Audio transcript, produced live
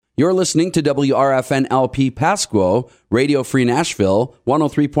You're listening to WRFN LP Pasquo, Radio Free Nashville,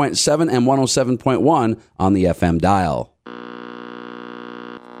 103.7 and 107.1 on the FM dial.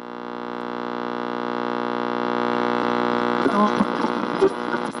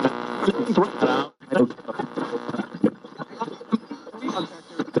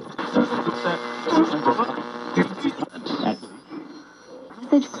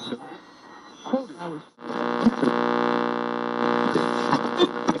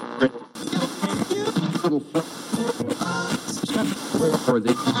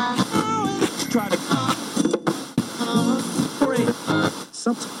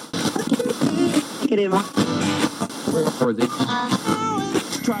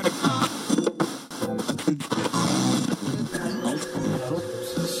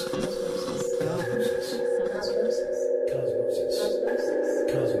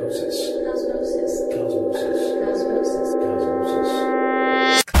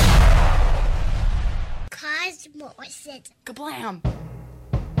 Kablam!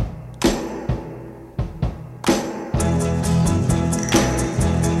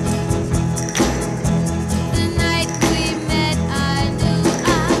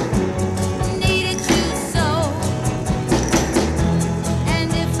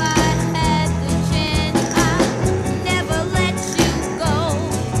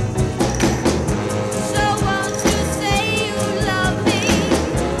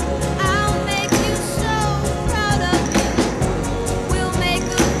 We'll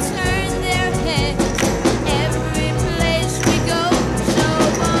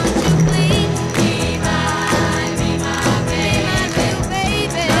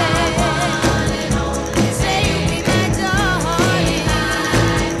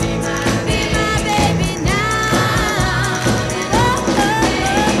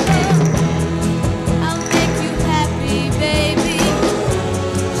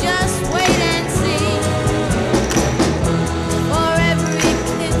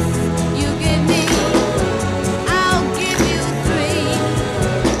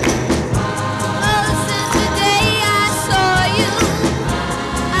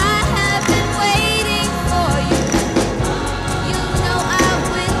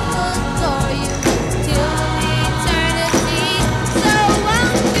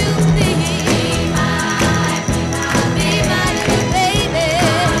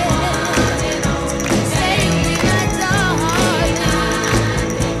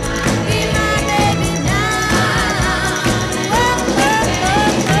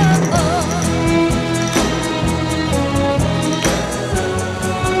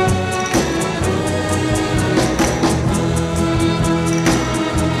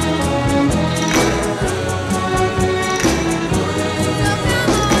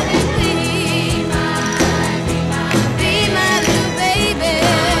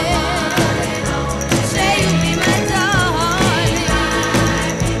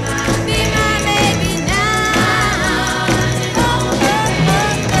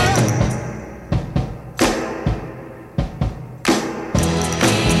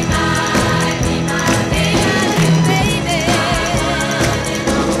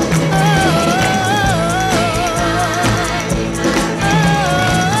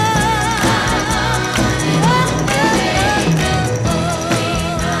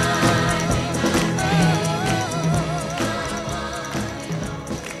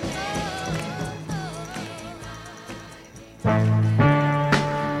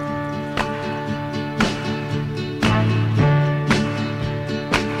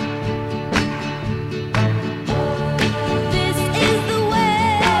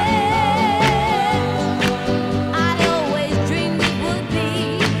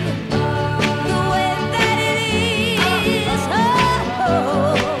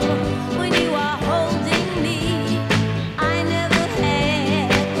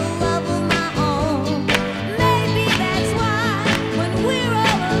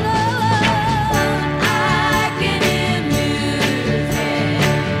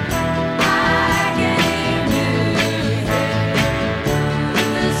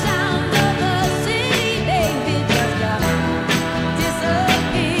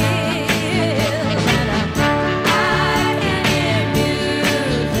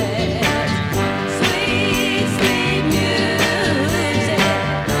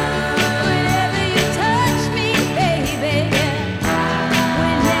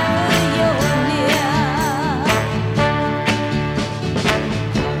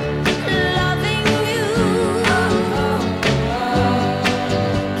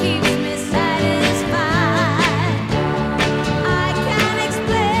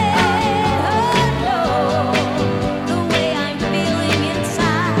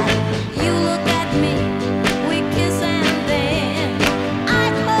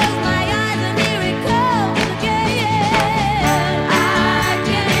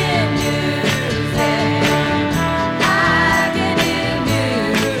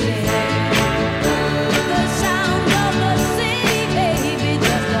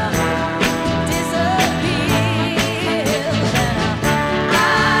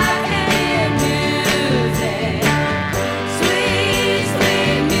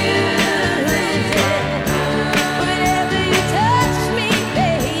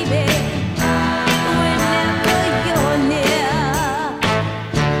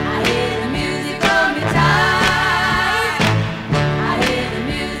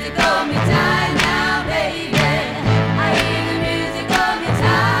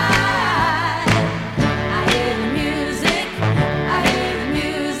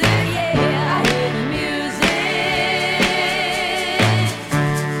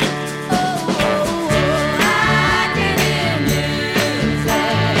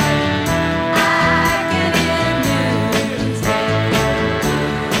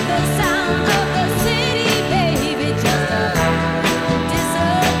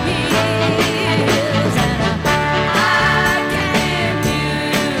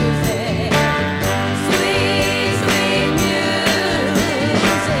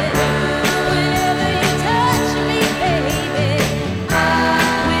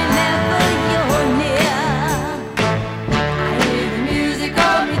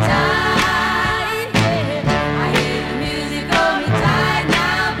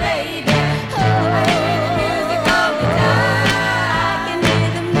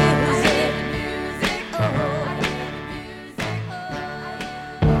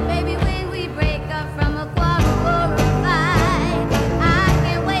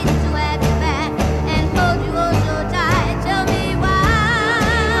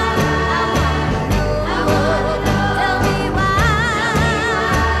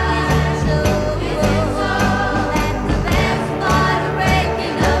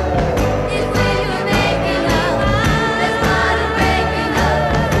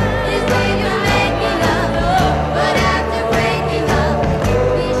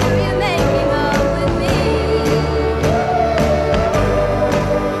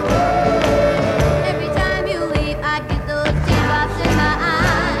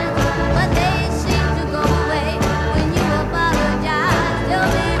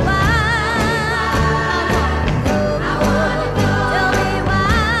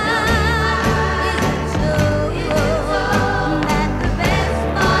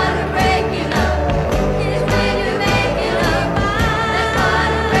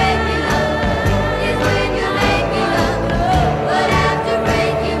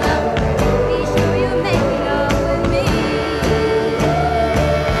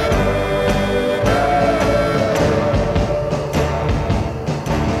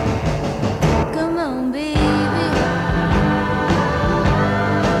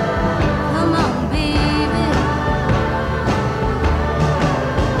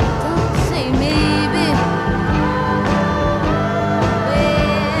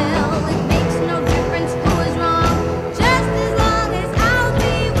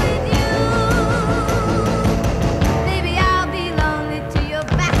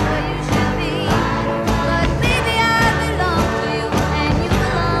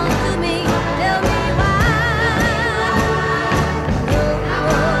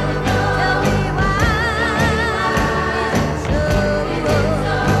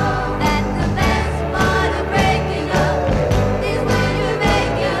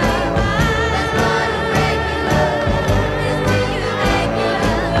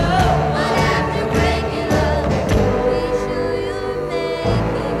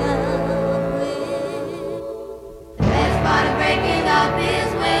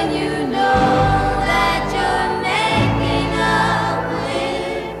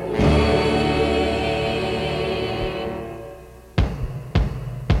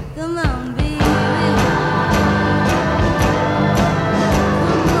Come on, baby.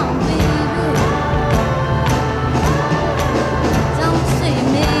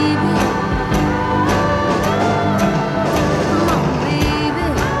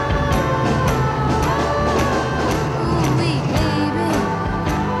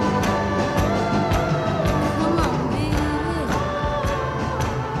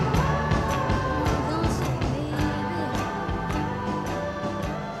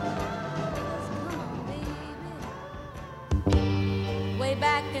 Way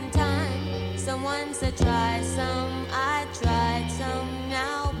back in time, someone said try some. I tried some,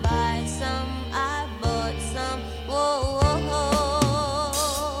 now buy some. I bought some. Whoa, whoa,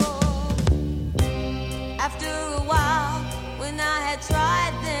 whoa. After a while, when I had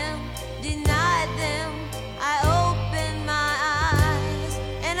tried them, denied them, I opened my eyes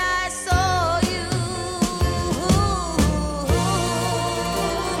and I saw you.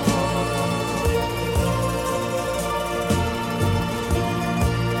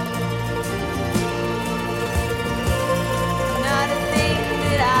 Not a thing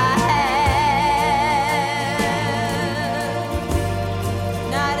that I have,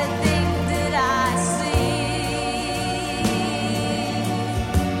 not a thing that I see,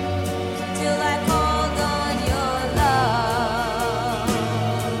 till I called on your love,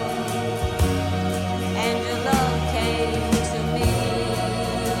 and your love came to me.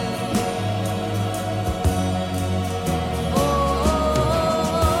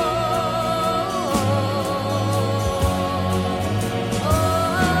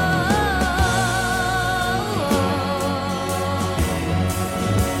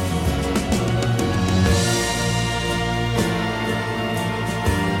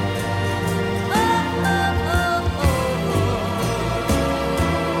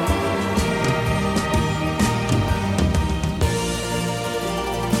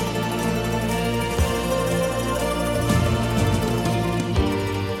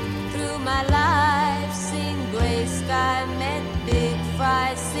 Through my life, seen gray sky, met big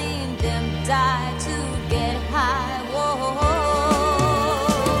fries, seen them die to get high. Whoa.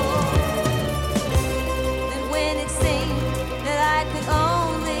 Then when it seemed that I could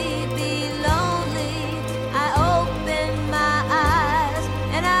only be lonely, I opened my eyes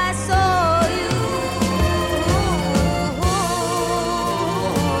and I saw you.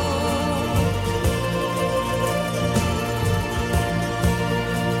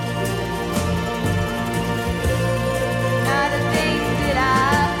 Not a thing that I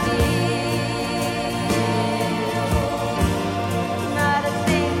feel, not a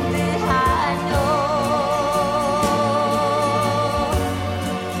thing that I know,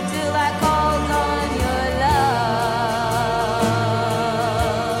 till I called on your love,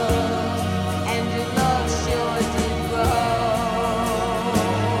 and your love sure did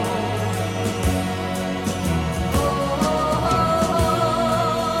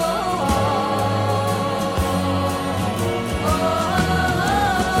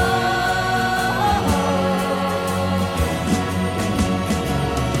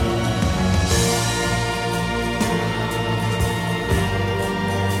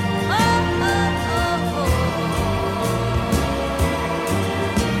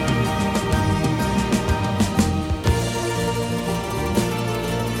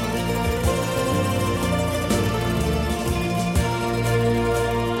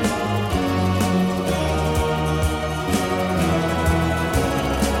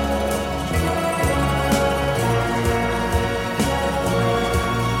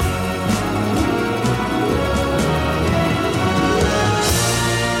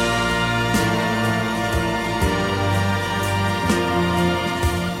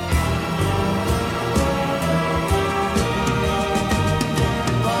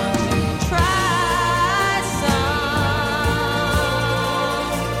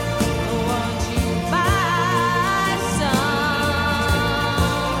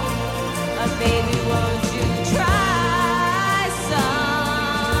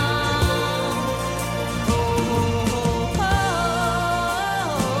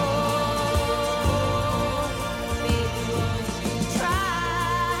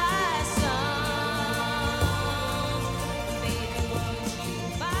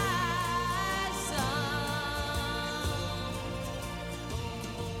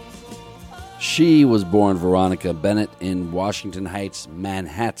She was born Veronica Bennett in Washington Heights,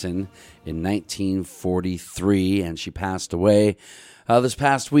 Manhattan in 1943, and she passed away this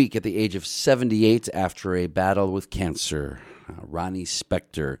past week at the age of 78 after a battle with cancer. Ronnie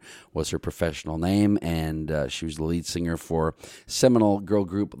Spector was her professional name, and she was the lead singer for seminal girl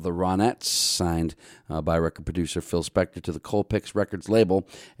group The Ronettes, signed by record producer Phil Spector to the Colpix Records label,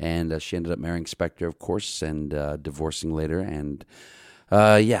 and she ended up marrying Spector, of course, and divorcing later, and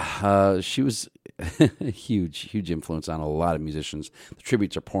she was a huge influence on a lot of musicians. The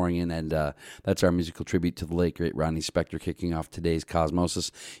tributes are pouring in, and that's our musical tribute to the late, great Ronnie Spector, kicking off today's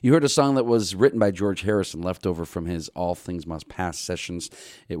Cosmosis. You heard a song that was written by George Harrison, left over from his All Things Must Pass sessions.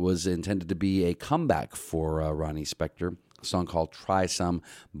 It was intended to be a comeback for Ronnie Spector. A song called Try Some,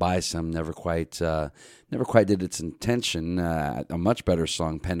 Buy Some never quite did its intention. A much better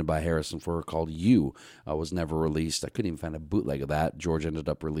song penned by Harrison for her called You was never released. I couldn't even find a bootleg of that. George ended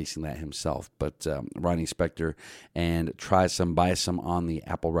up releasing that himself. But Ronnie Spector and Try Some, Buy Some on the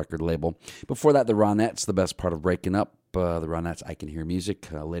Apple record label. Before that, the Ronettes, The Best Part of Breaking Up. The Ronettes, I Can Hear Music,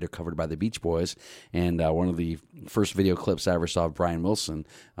 later covered by the Beach Boys, and one of the first video clips I ever saw of Brian Wilson,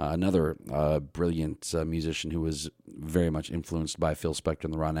 another brilliant musician who was very much influenced by Phil Spector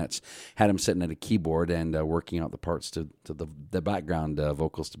and the Ronettes, had him sitting at a keyboard and working out the parts to the background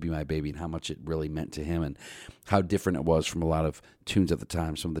vocals to Be My Baby, and how much it really meant to him, and how different it was from a lot of tunes at the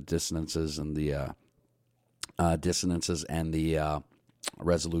time, some of the dissonances and the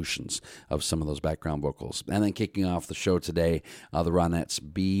resolutions of some of those background vocals. And then kicking off the show today, the Ronettes,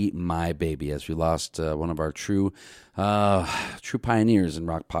 Be My Baby, as we lost one of our true pioneers in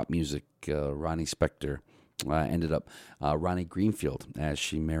rock pop music, Ronnie Spector. Ended up Ronnie Greenfield, as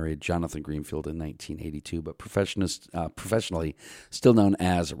she married Jonathan Greenfield in 1982, but professionally still known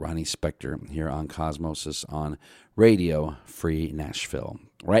as Ronnie Spector, here on Cosmosis on Radio Free Nashville.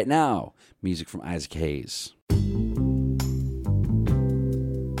 Right now, music from Isaac Hayes.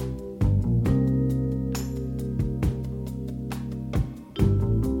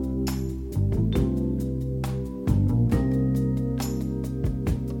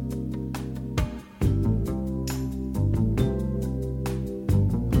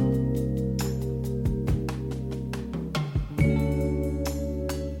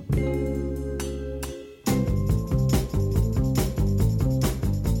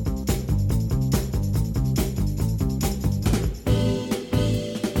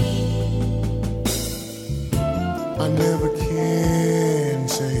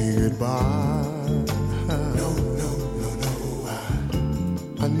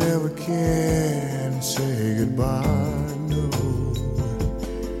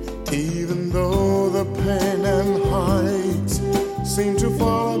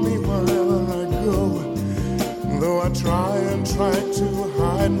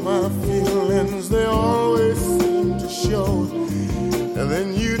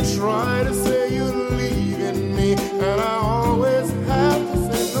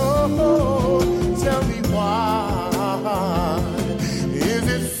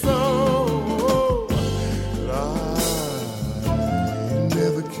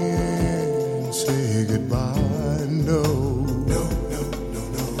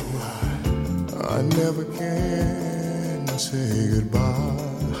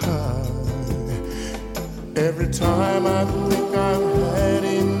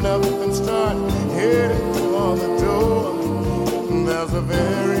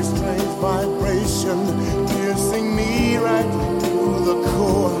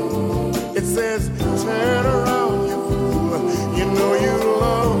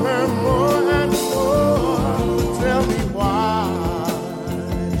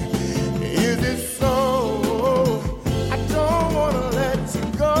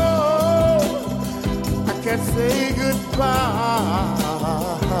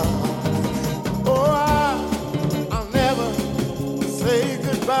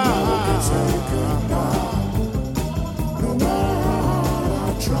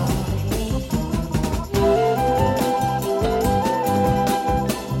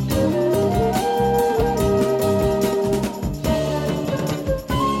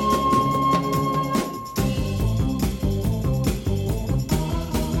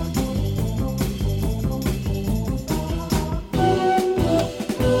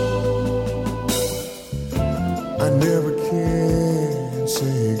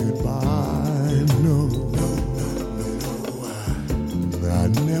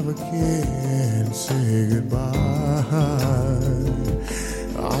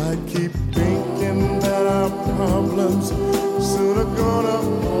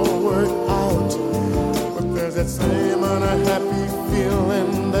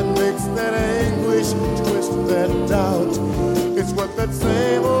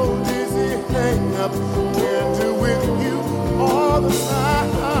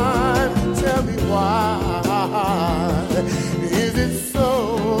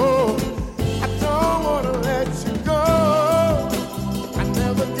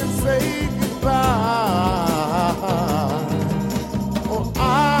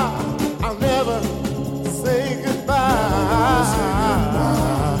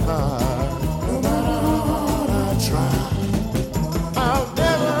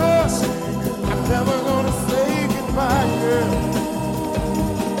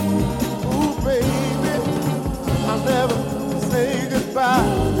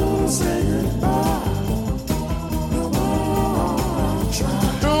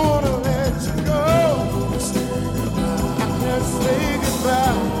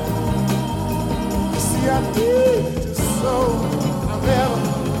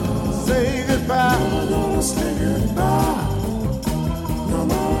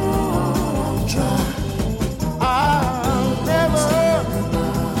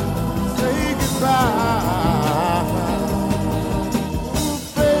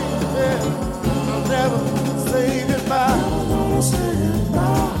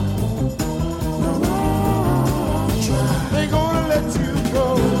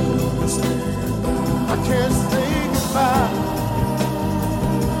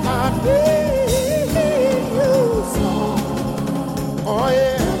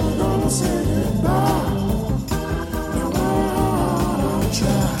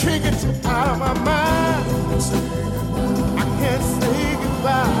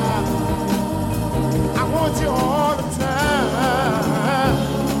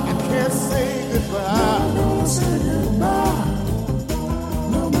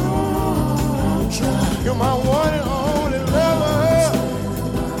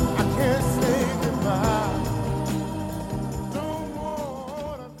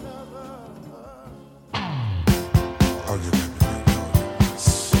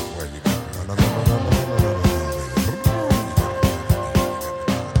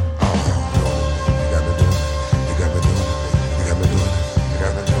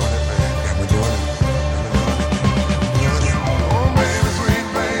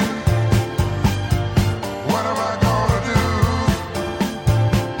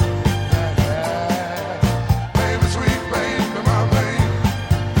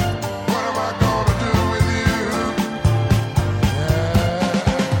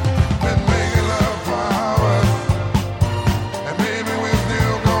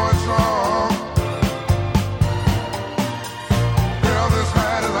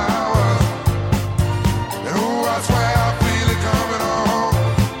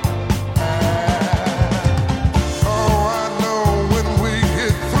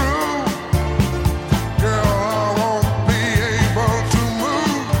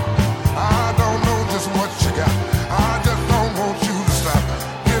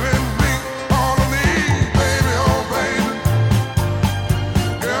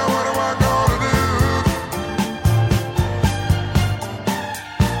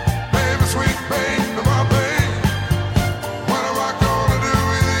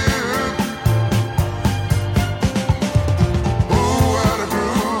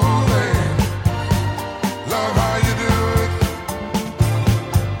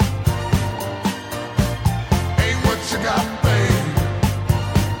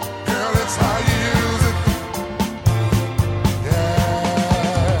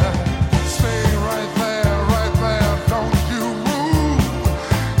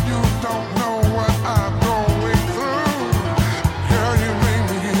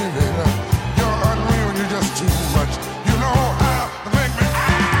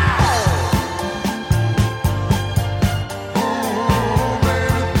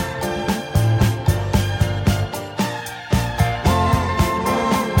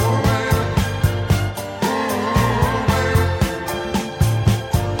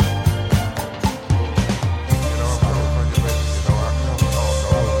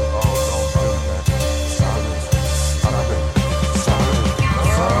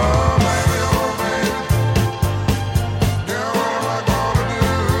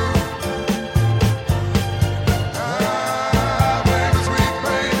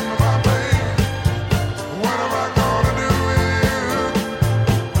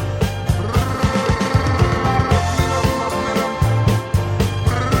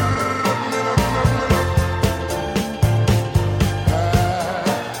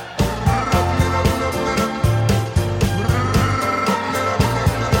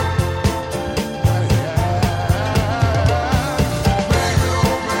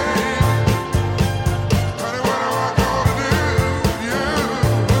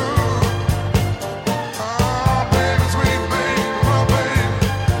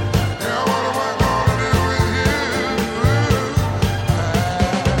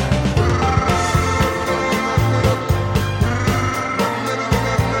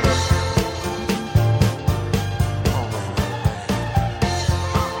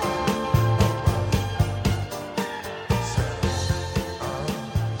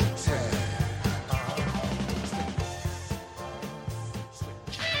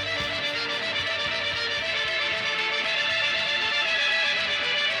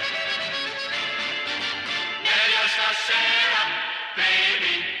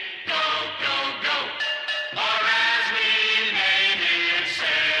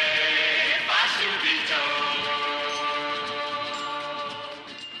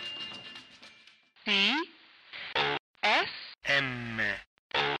 Sì?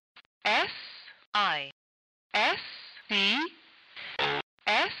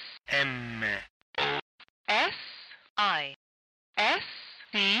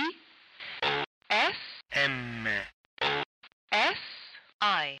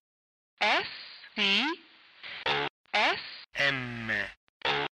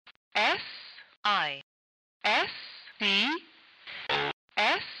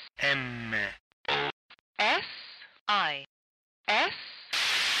 M. S-I-S.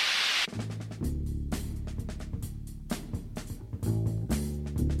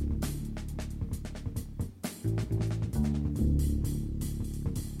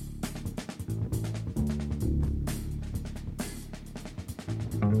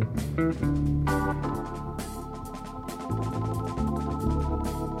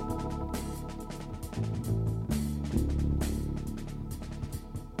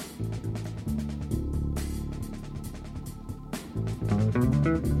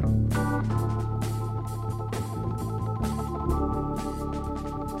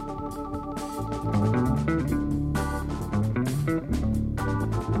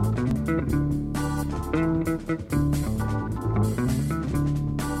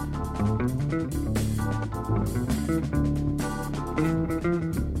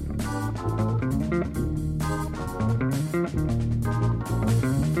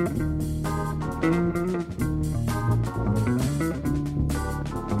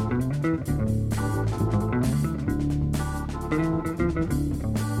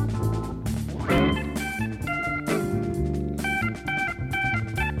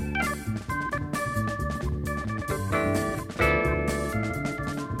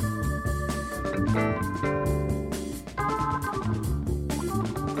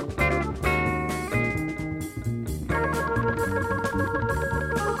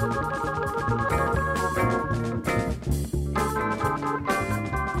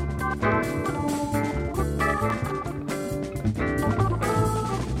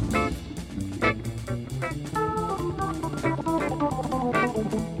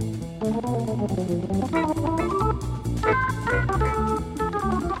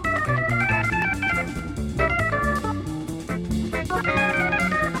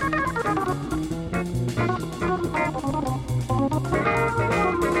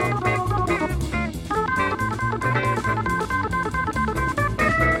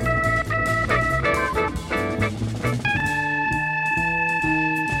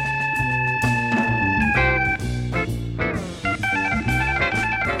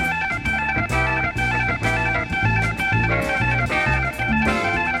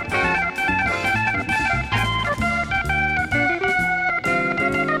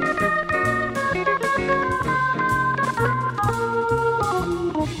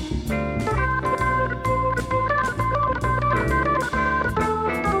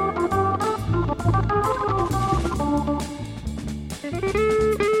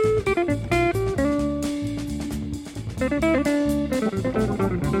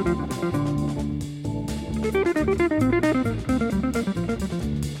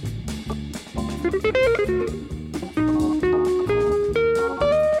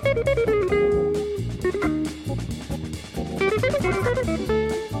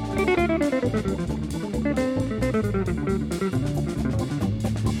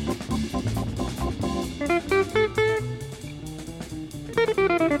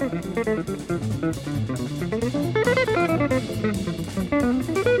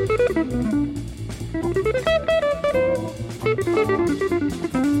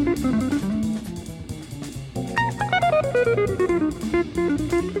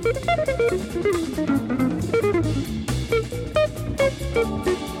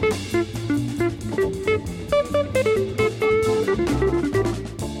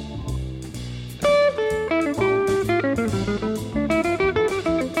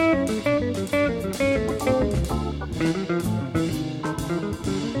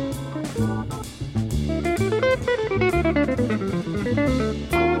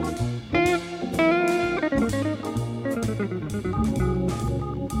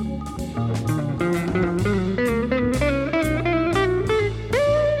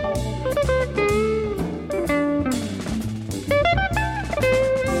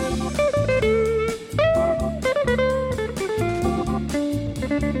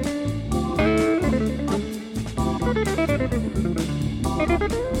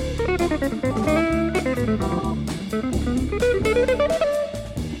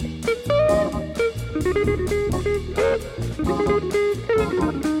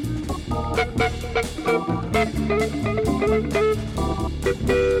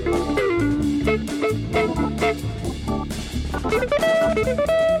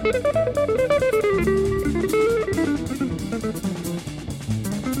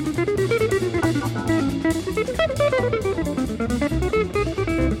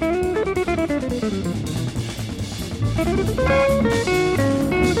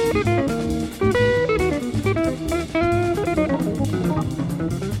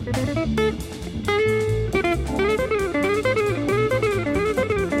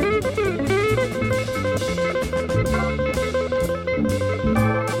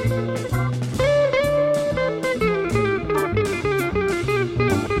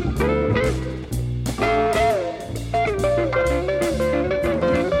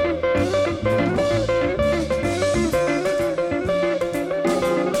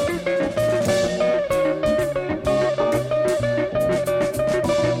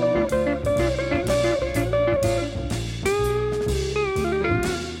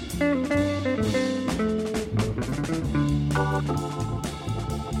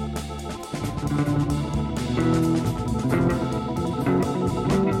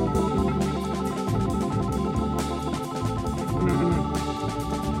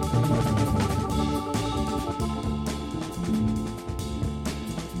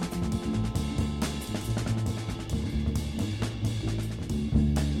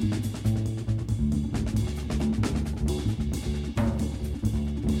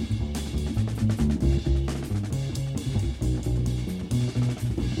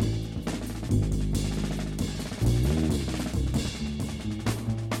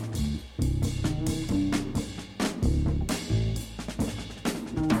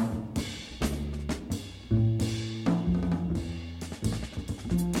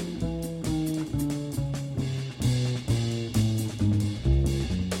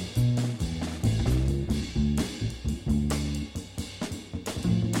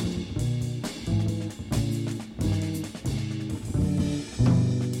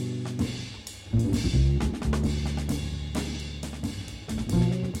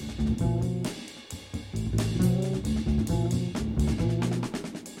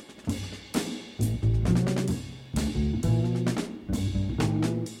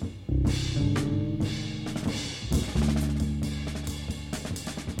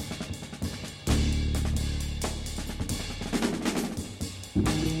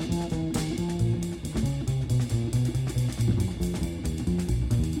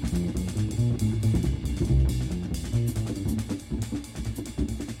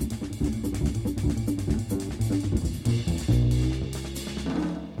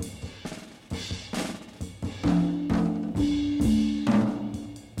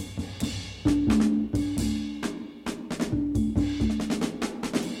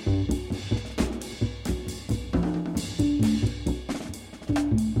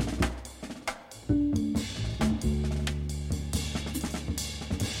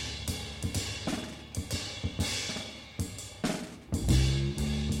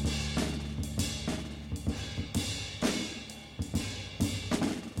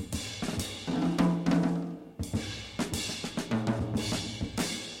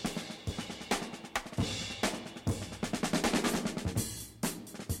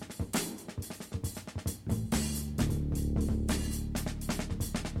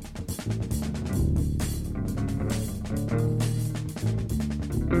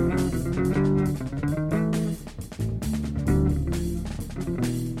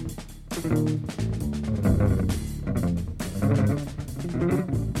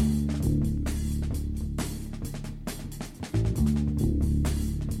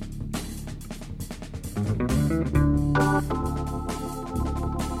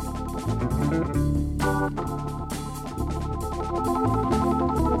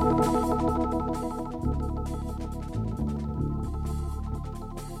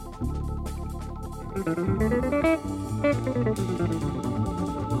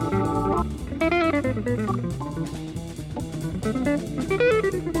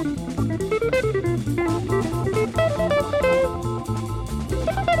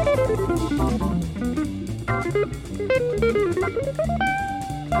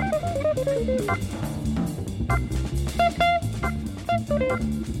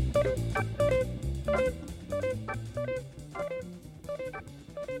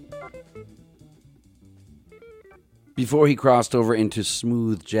 Before he crossed over into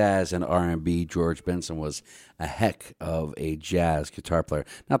smooth jazz and R&B, George Benson was a heck of a jazz guitar player.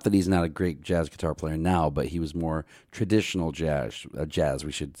 Not that he's not a great jazz guitar player now, but he was more traditional jazz,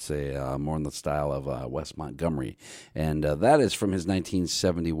 we should say, more in the style of Wes Montgomery. And that is from his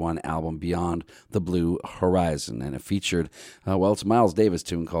 1971 album, Beyond the Blue Horizon. And it featured, it's a Miles Davis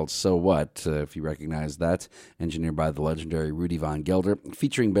tune called So What, if you recognize that, engineered by the legendary Rudy Von Gelder,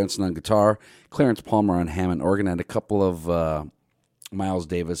 featuring Benson on guitar, Clarence Palmer on Hammond organ, and a couple of Miles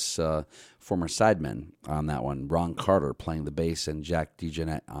Davis former sidemen on that one. Ron Carter playing the bass and Jack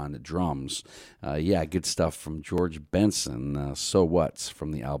DeJohnette on drums. Good stuff from George Benson. So What's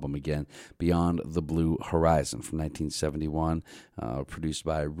from the album again, Beyond the Blue Horizon from 1971, produced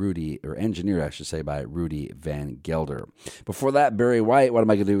by engineered, I should say, by Rudy Van Gelder. Before that, Barry White, What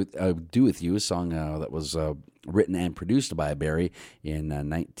Am I Going to Do With You, a song that was written and produced by Barry in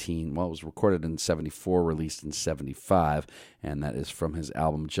it was recorded in 74, released in 75, and that is from his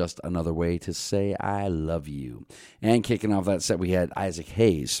album Just Another Way to Say I Love You. And kicking off that set, we had Isaac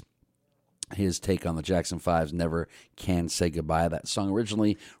Hayes. His take on the Jackson 5's Never Can Say Goodbye. That song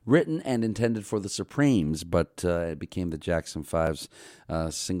originally written and intended for the Supremes, but it became the Jackson 5's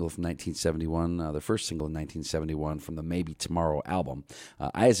single from 1971, the first single in 1971 from the Maybe Tomorrow album.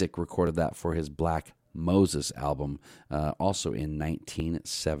 Isaac recorded that for his Black Moses album, also in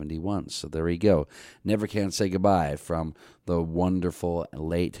 1971. So there we go. Never Can Say Goodbye from the wonderful,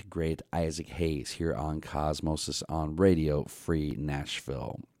 late, great Isaac Hayes here on Cosmosis on Radio Free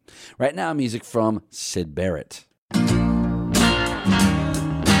Nashville. Right now, music from Syd Barrett.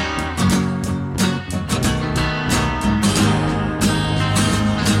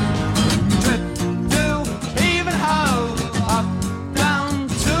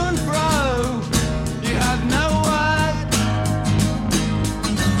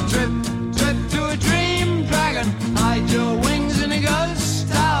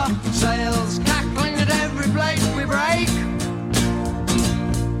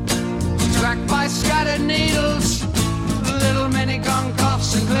 Scattered needles, little mini gun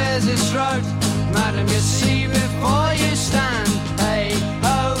coughs and clears his throat. Madam, you see before you stand. Hey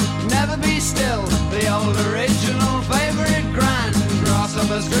ho, never be still. The old original favourite grand.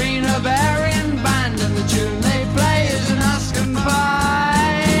 Grasshoppers, green herbarian band, and the tune they play is an Askin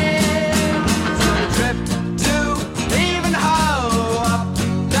pie. So the trip to even ho, up,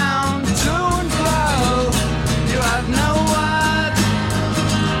 down, to and fro. You have no word.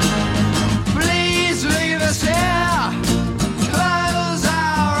 Leave us here. Close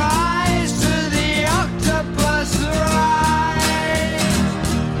our eyes to the octopus ride.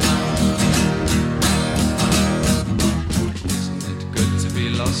 Isn't it good to be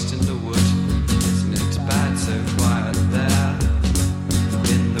lost in the wood? Isn't it bad so quiet there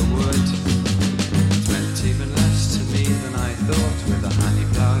in the wood? It meant even less to me than I thought, with a honey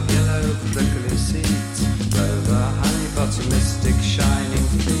plough, yellow prickly seeds, over honey bottomistic shining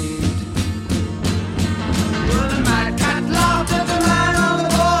feet. The mad cat laughed at the man on the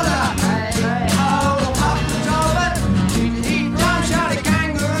border. Hey, ho, up the top it. Eat, run, shout a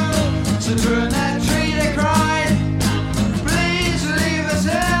kangaroo. So through in that tree they cried, please leave us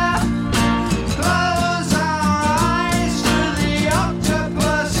here.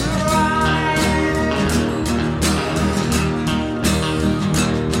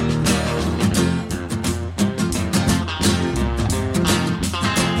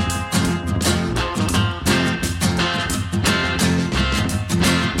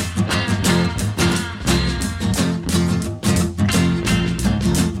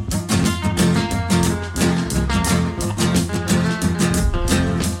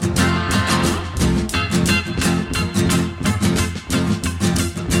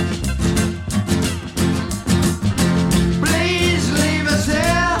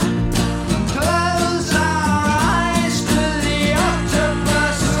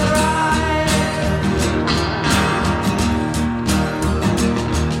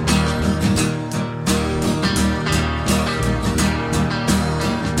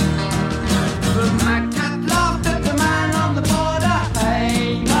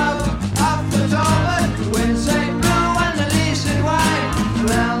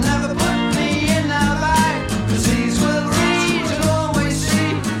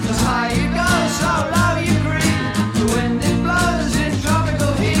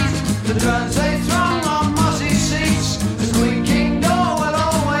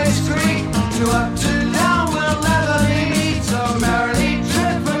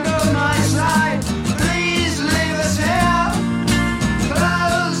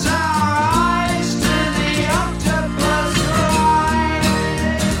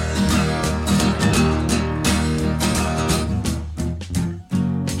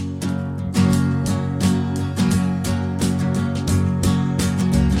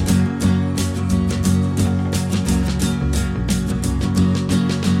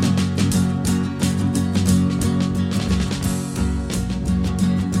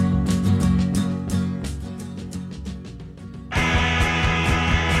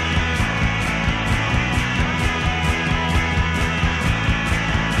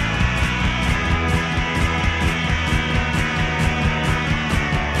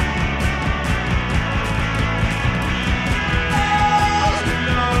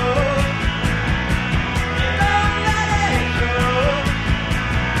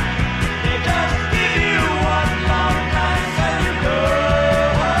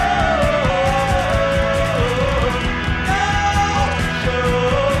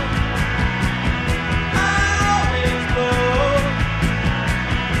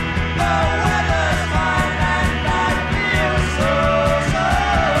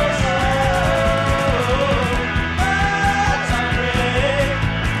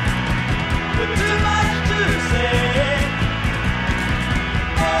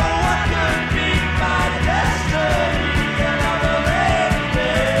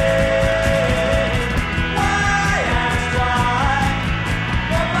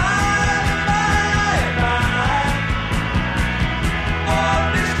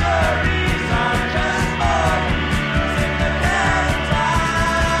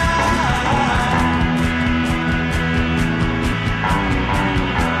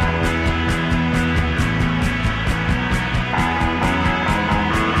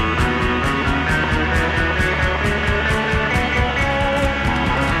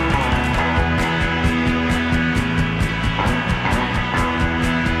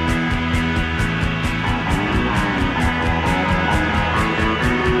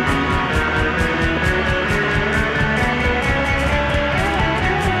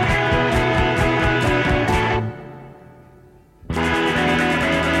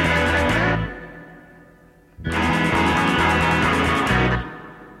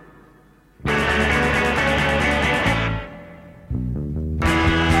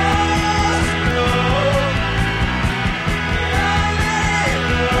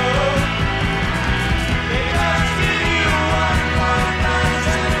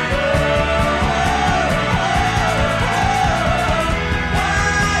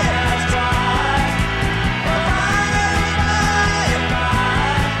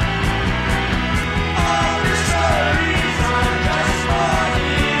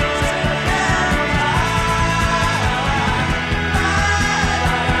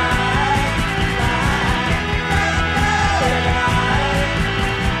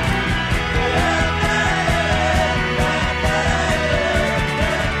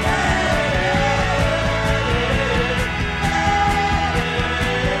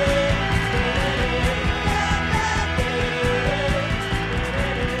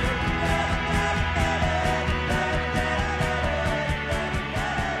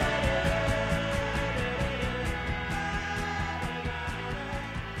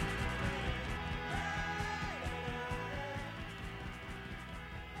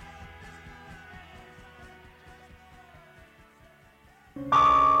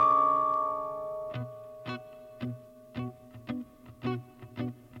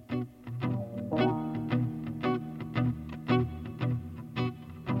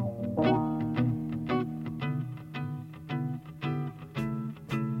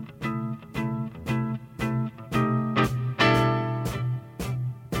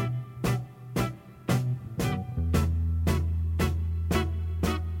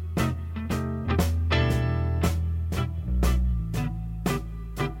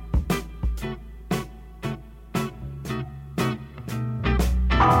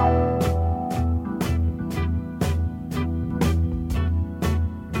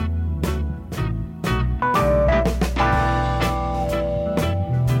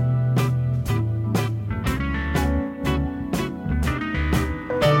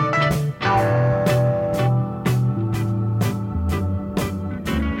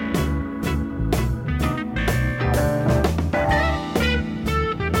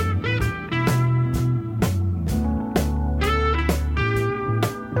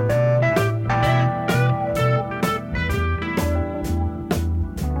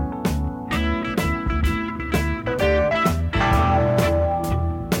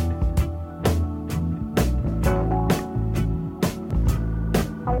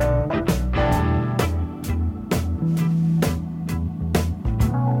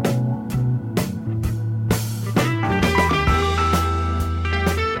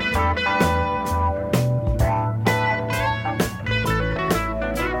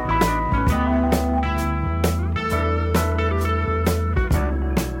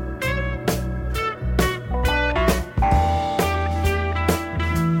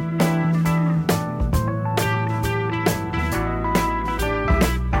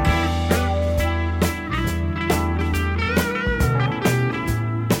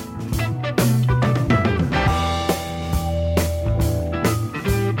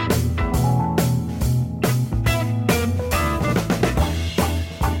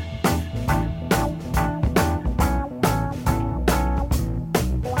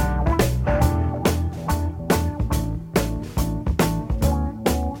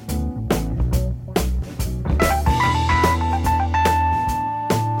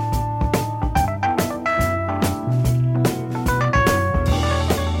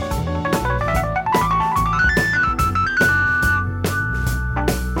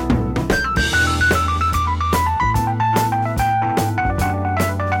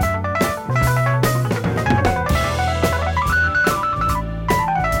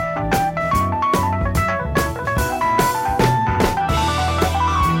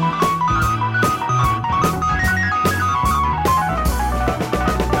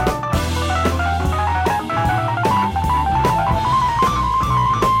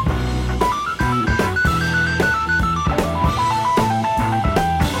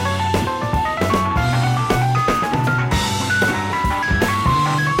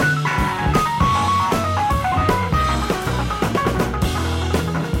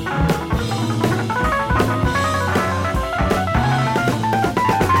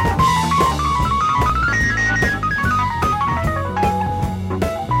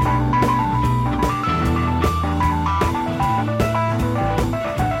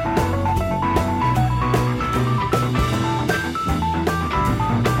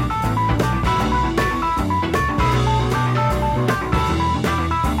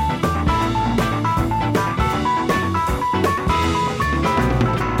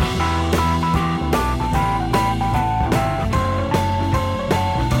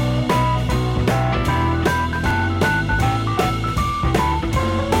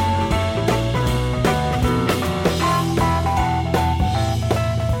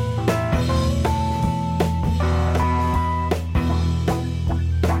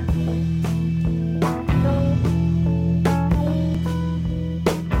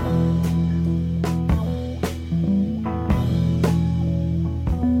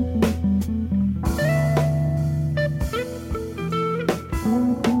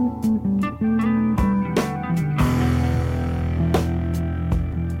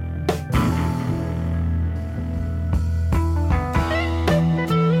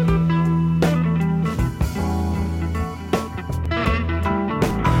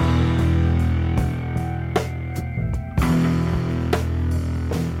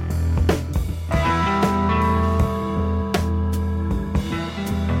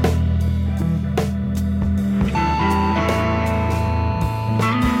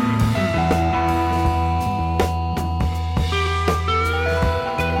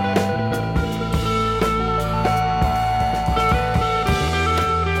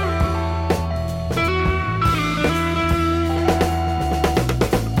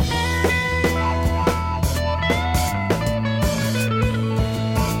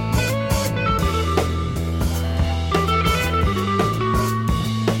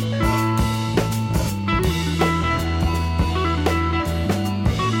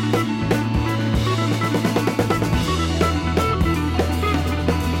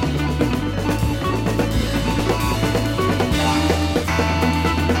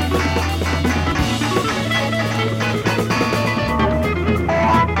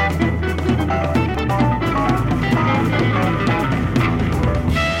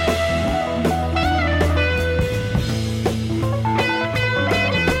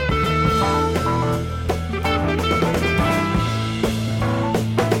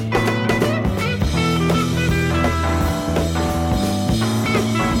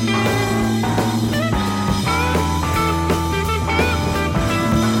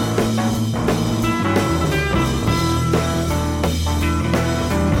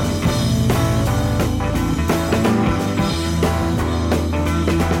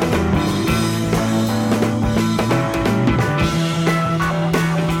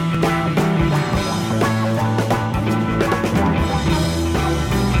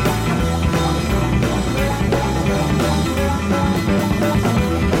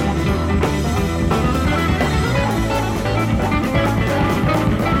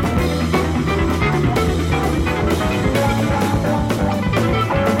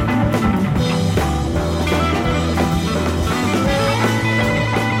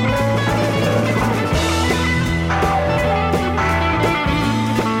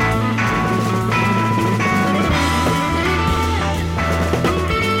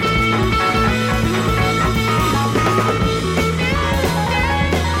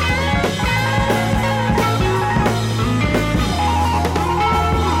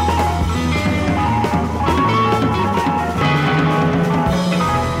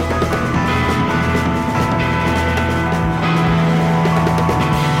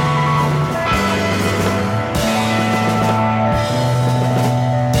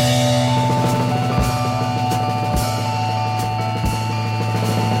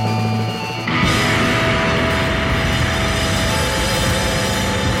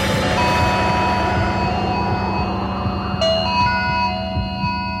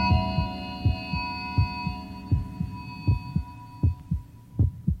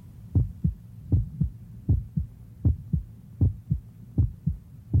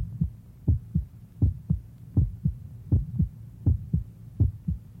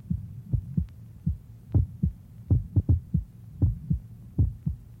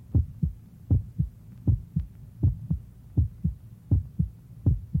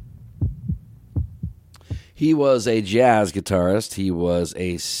 He was a jazz guitarist. He was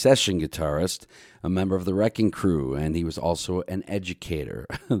a session guitarist, a member of the Wrecking Crew, and he was also an educator.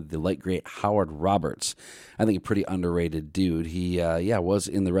 The late, great Howard Roberts. I think a pretty underrated dude. He, was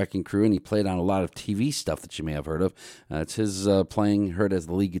in the Wrecking Crew, and he played on a lot of TV stuff that you may have heard of. It's his playing, heard as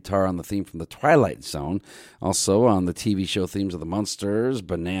the lead guitar on the theme from The Twilight Zone. Also on the TV show themes of The Munsters,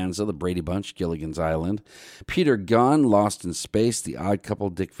 Bonanza, The Brady Bunch, Gilligan's Island. Peter Gunn, Lost in Space, The Odd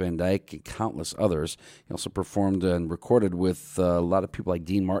Couple, Dick Van Dyke, and countless others. He also performed and recorded with a lot of people like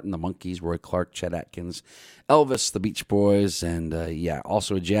Dean Martin, The Monkees, Roy Clark, Chet Atkins, Elvis, The Beach Boys, and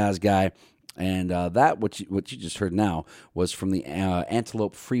also a jazz guy. And that, what you just heard now, was from the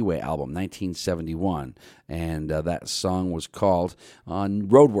Antelope Freeway album, 1971. And that song was called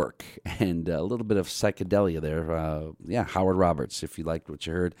Roadwork. And a little bit of psychedelia there. Howard Roberts. If you liked what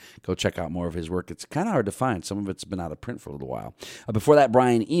you heard, go check out more of his work. It's kind of hard to find. Some of it's been out of print for a little while. Before that,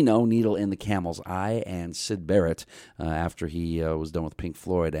 Brian Eno, Needle in the Camel's Eye, and Syd Barrett, after he was done with Pink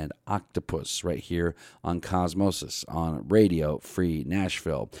Floyd, and Octopus, right here on Cosmosis on Radio Free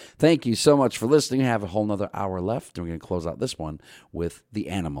Nashville. Thank you so much for listening. We have a whole nother hour left, and we're going to close out this one with The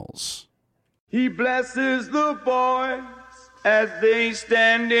Animals. He blesses the boys as they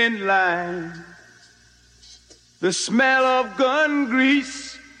stand in line. The smell of gun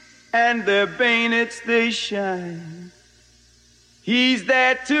grease and their bayonets they shine. He's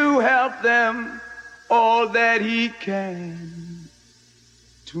there to help them all that he can.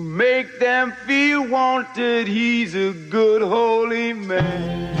 To make them feel wanted, he's a good holy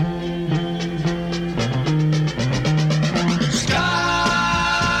man.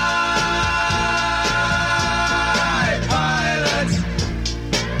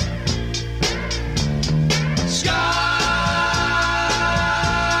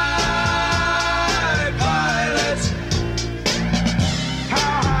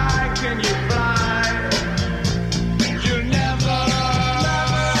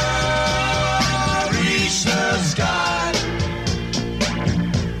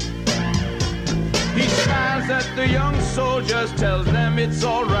 Soldiers tells them it's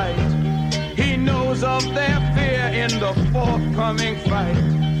all right. He knows of their fear in the forthcoming fight.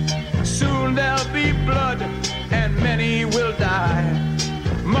 Soon there'll be blood and many will die.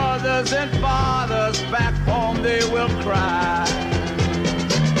 Mothers and fathers back home they will cry.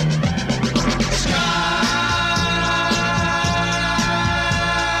 Sky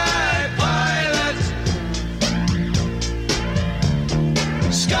pilots,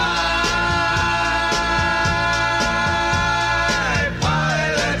 sky.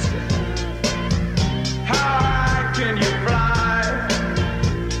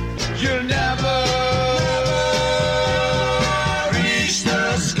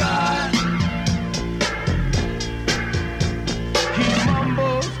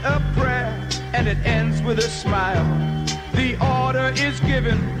 With a smile, the order is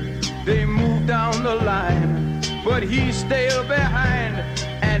given, they move down the line, but he's still behind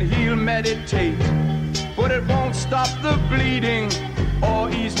and he'll meditate, but it won't stop the bleeding or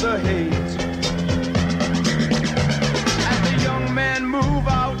ease the hate. As the young men move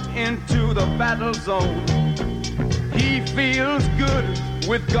out into the battle zone, he feels good,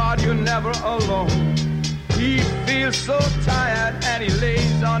 with God you're never alone. He feels so tired and he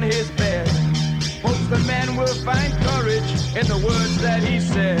lays on his bed. Hopes the man will find courage in the words that he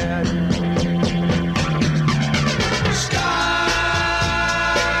said. Sky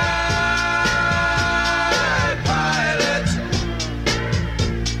pilot,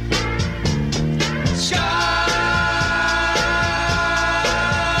 sky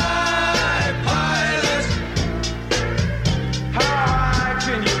pilot, how high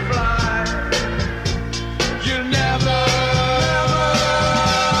can you fly? You'll never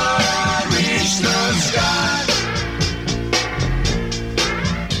reach the sky.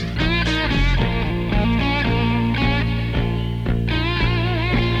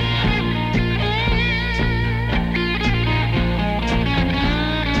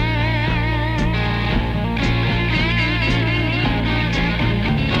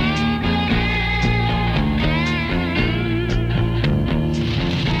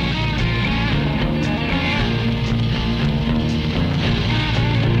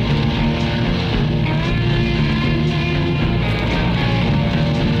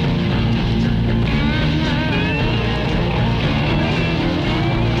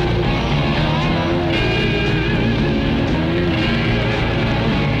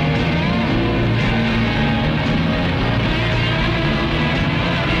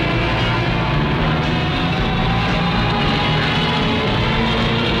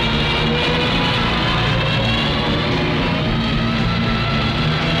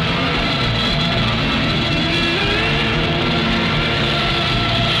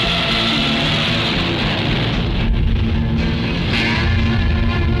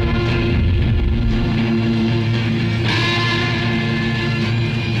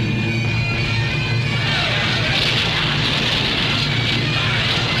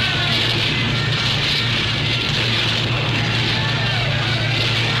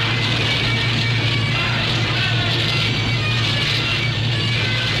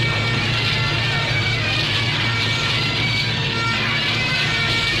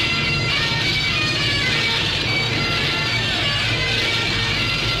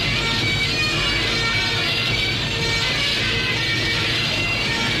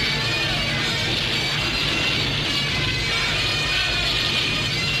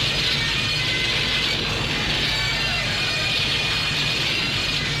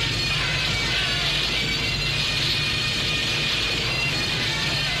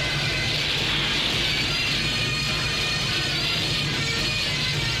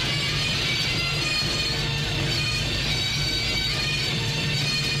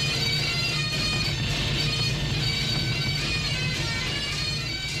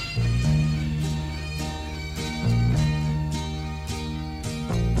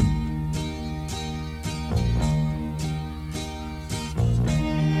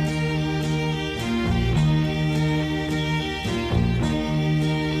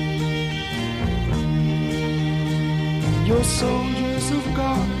 You're soldiers of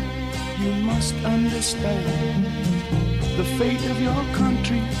God, you must understand. The fate of your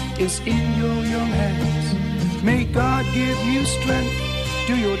country is in your young hands. May God give you strength,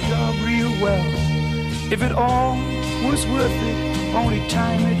 do your job real well. If it all was worth it, only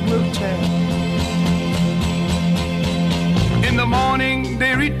time it will tell. In the morning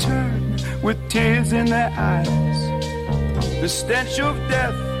they return with tears in their eyes. The stench of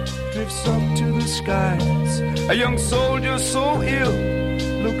death drifts up to the skies. A young soldier so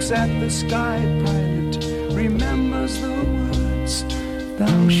ill looks at the sky pilot, remembers the words,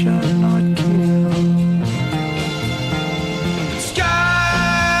 thou shalt not kill.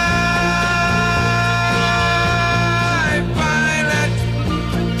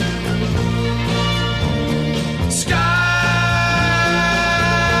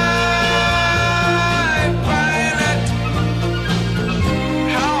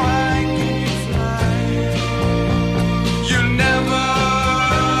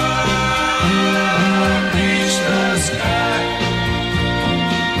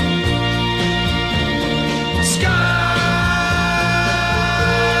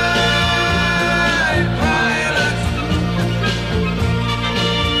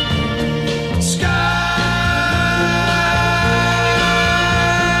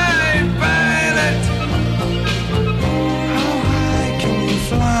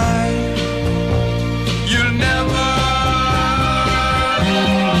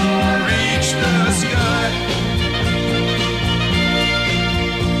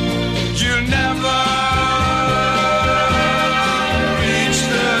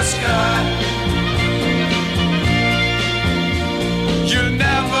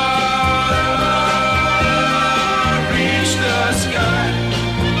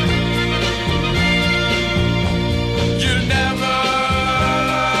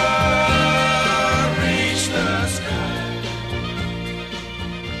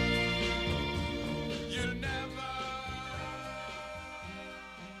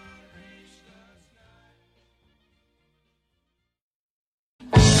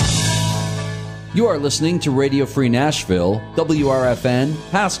 You are listening to Radio Free Nashville, WRFN,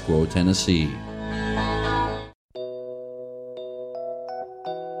 Pasquo, Tennessee.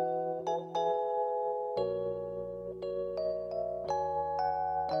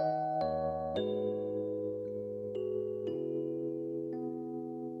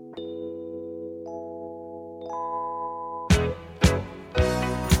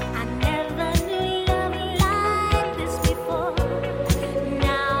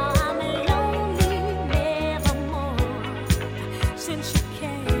 Since you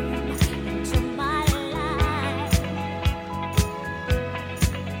came into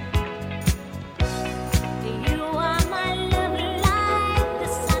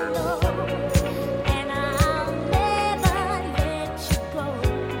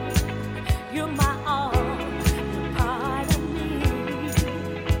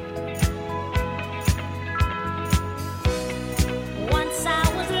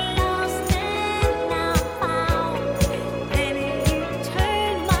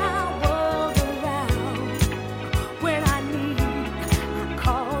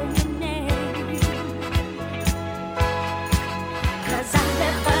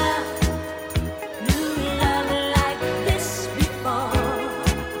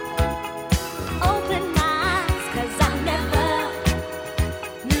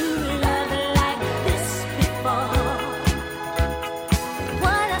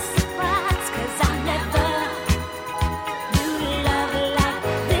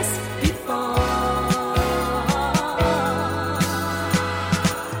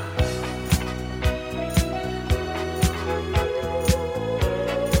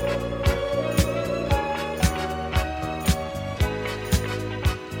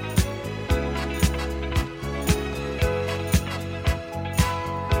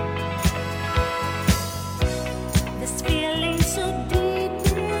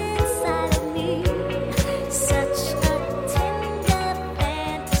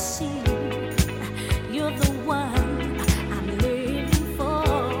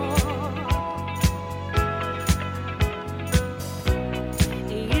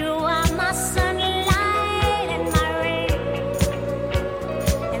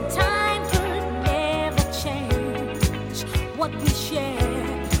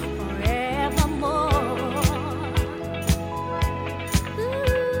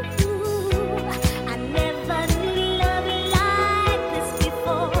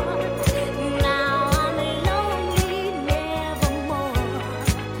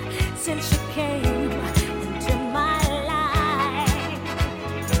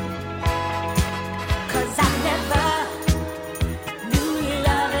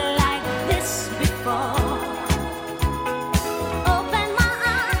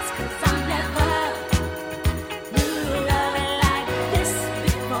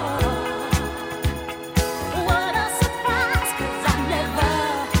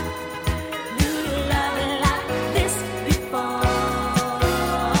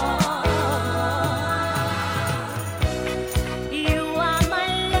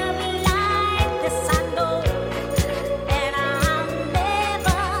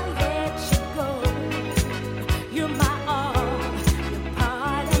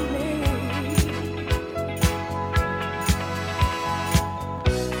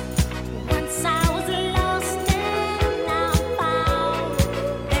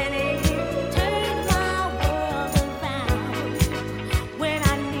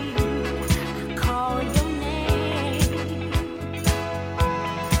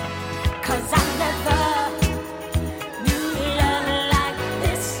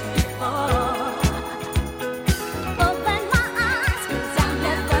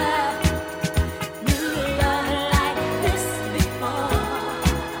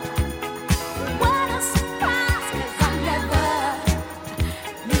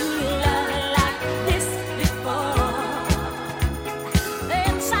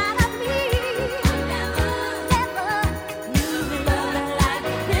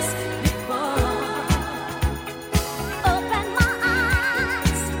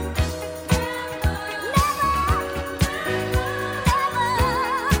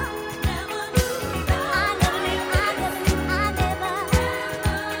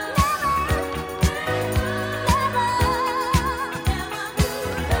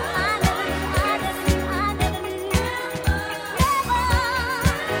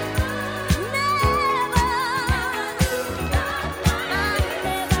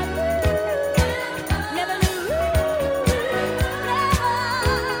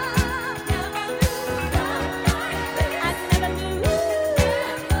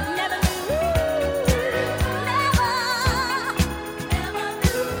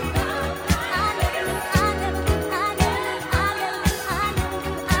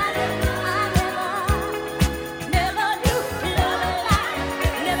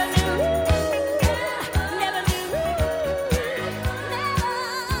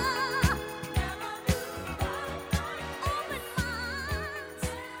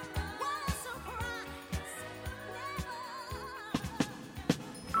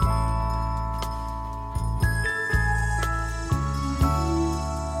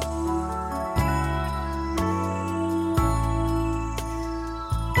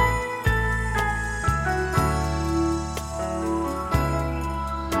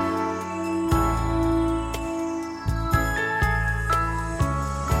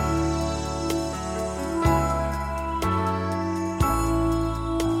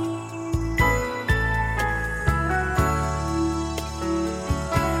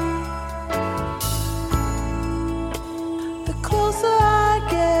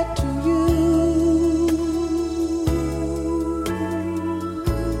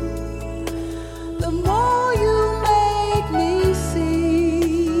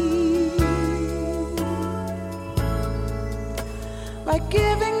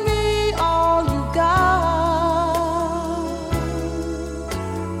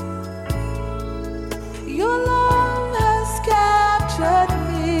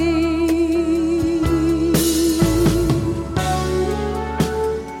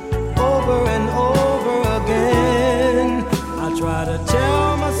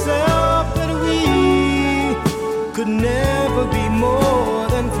could never be more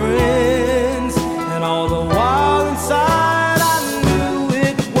than friends. And all the while inside I knew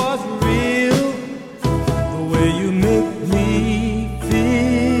it was real, the way you make me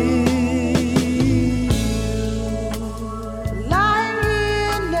feel. Lying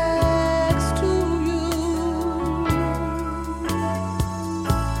here next to you,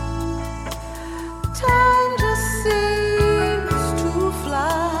 time just seems to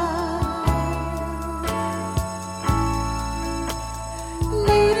fly,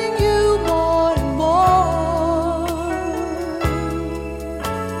 needing you more and more.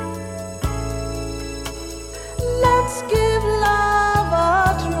 Let's give love a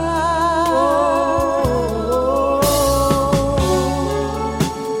try.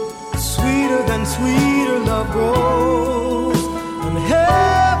 Sweeter than sweeter love grows, and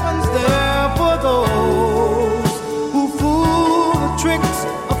heaven's there for those who fool the tricks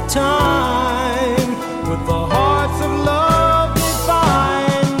of time with the hearts of love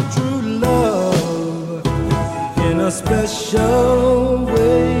divine. True love in a special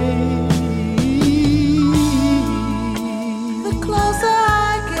way. The closer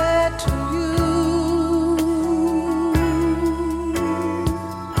I get to you,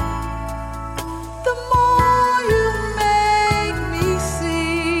 the more you make me see.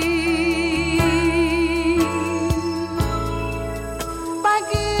 By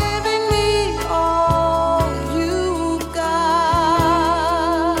giving me all you've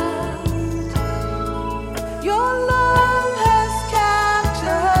got, your love has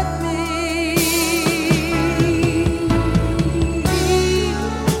captured me.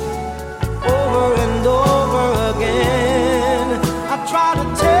 Over and over again, I try to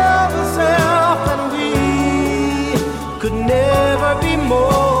tell myself that we could never be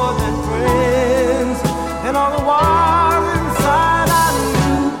more than friends. And all the while inside I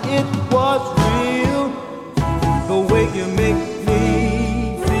knew it was real, the way you make me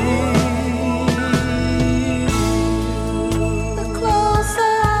feel. The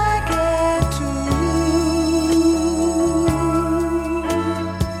closer I get to you,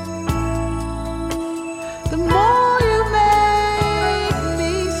 the more you make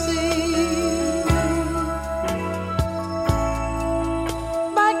me see.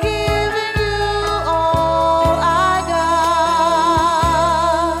 By giving you all I got,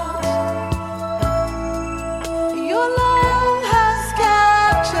 your love has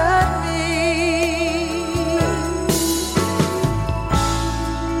captured me.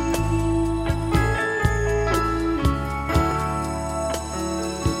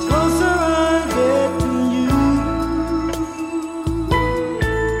 Closer I get to you,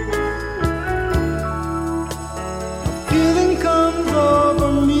 a feeling comes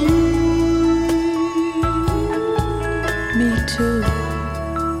over me. Me too.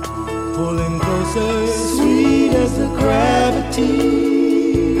 Pulling closer, sweet as the gravity.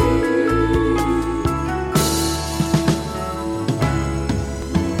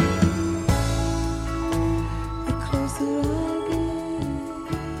 The closer I get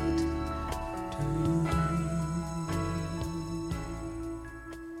to you.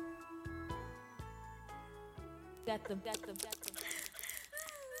 Got them.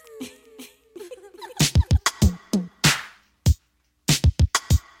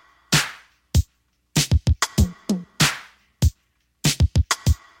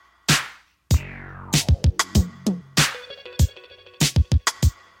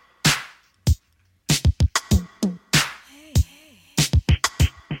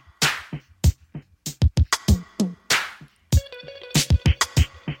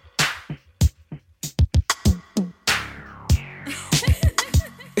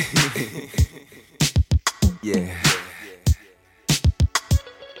 Yeah.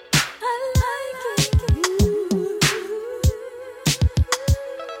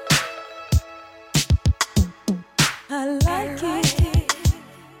 I like it.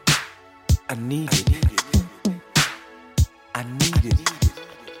 I need it. I need it.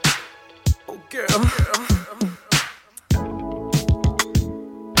 Oh, girl.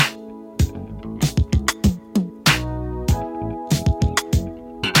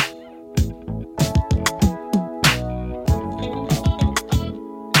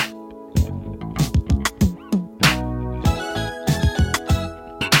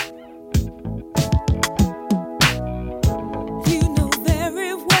 You know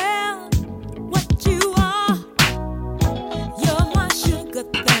very well what you are. You're my sugar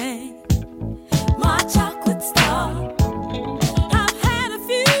thing, my chocolate.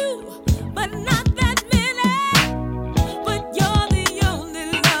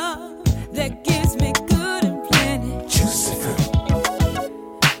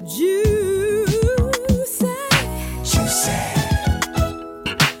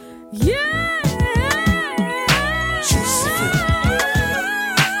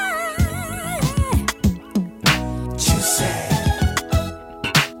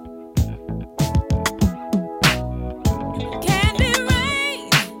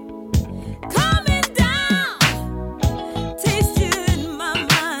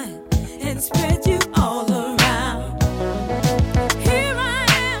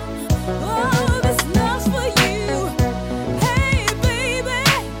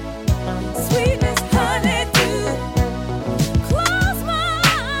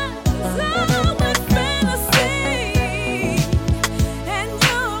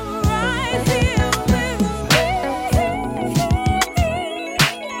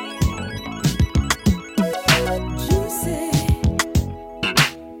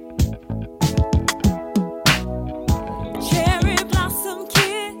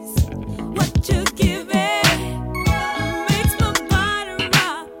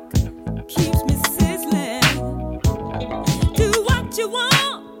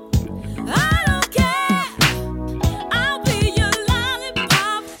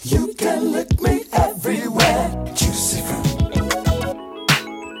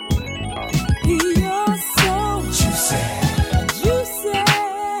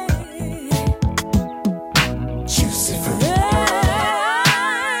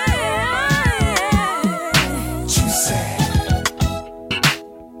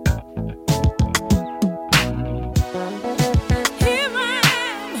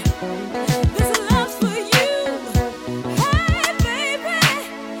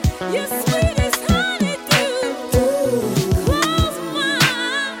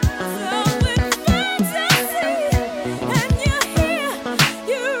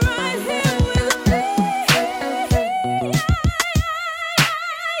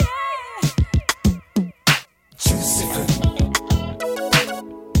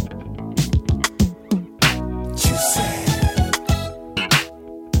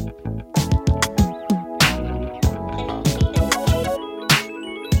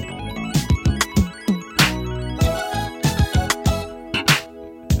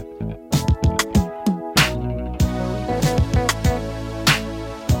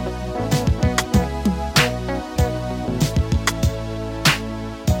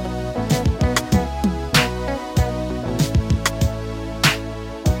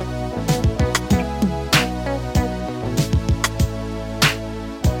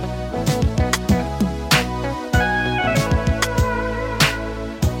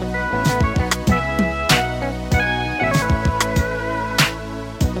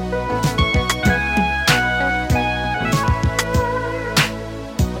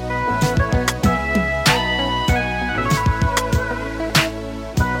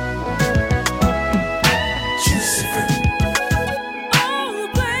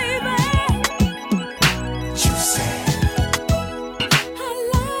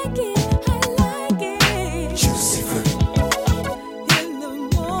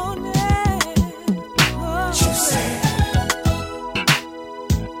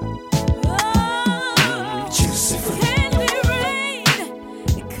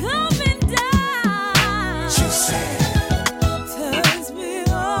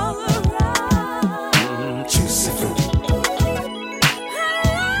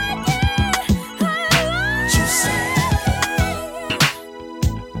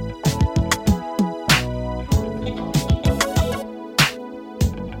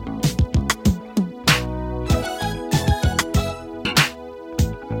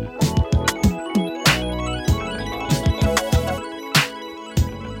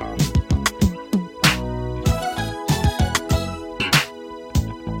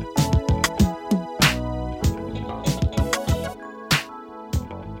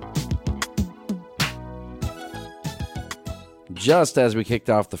 Just as we kicked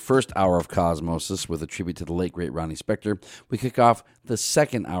off the first hour of Cosmosis with a tribute to the late, great Ronnie Spector, we kick off the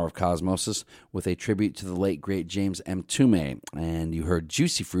second hour of Cosmosis with a tribute to the late, great James Mtume. And you heard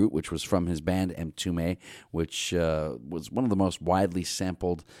Juicy Fruit, which was from his band Mtume, which was one of the most widely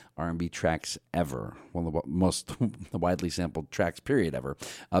sampled R&B tracks ever. One of the most widely sampled tracks, period, ever.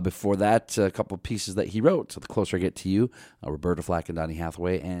 Before that, a couple of pieces that he wrote. So The Closer I Get to You, Roberta Flack and Donny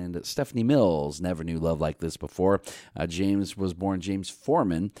Hathaway, and Stephanie Mills, Never Knew Love Like This Before. James was born James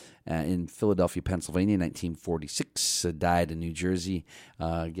Foreman in Philadelphia, Pennsylvania, 1946. Died in New Jersey,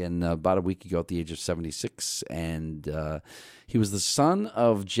 again, about a week ago at the age of 76. And he was the son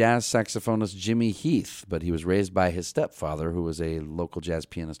of jazz saxophonist Jimmy Heath, but he was raised by his stepfather, who was a local jazz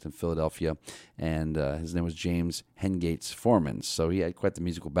pianist in Philadelphia, and his name was James Hengates Foreman. So he had quite the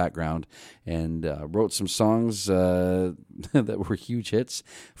musical background and wrote some songs that were huge hits,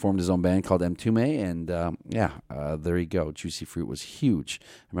 formed his own band called Mtume, and there you go. Juicy Fruit was huge.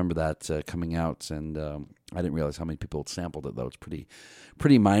 I remember that coming out, and I didn't realize how many people had sampled it, though. It's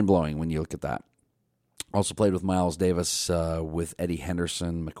pretty mind-blowing when you look at that. Also played with Miles Davis, with Eddie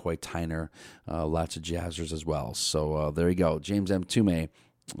Henderson, McCoy Tyner, lots of jazzers as well. So there you go. James Mtume,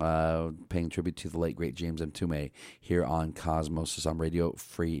 paying tribute to the late, great James Mtume here on Cosmosis on Radio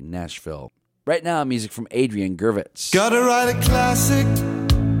Free Nashville. Right now, music from Adrian Gervitz. Gotta write a classic.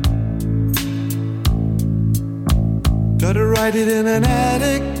 Gotta write it in an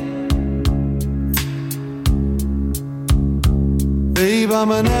attic. Babe,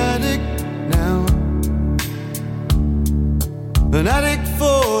 I'm an addict now. An addict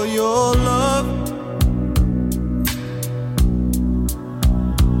for your love.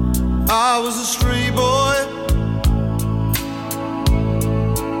 I was a stray boy,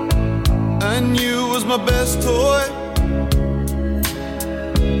 and you was my best toy.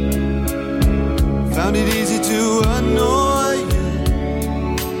 Found it easy to annoy you,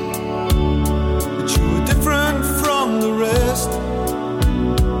 but you were different from the rest.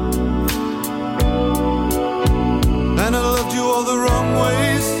 And I loved you all the wrong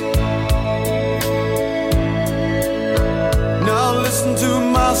ways. Now listen to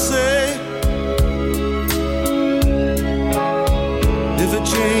my say. If it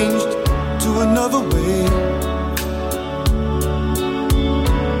changed to another way,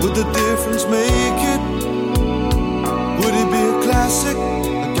 would the difference make it? Would it be a classic?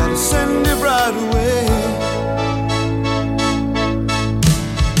 I gotta send it right away.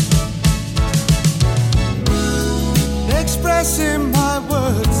 compressing my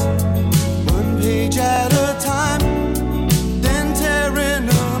words, one page at a time, then tearing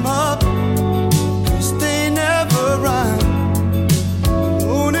them up, 'cause they never rhyme.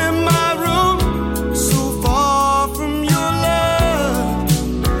 Alone in my room, so far from your love.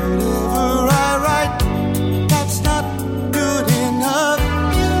 Whatever I write, that's not good enough.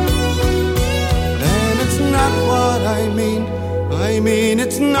 And it's not what I mean.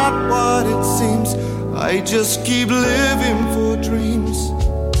 It's not what it seems. I just keep living for dreams.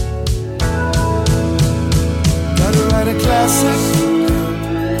 Gotta write a classic.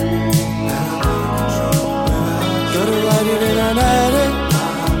 Gotta write it in an attic.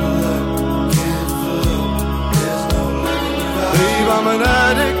 Babe, I'm an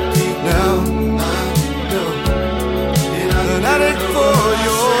addict now. An addict for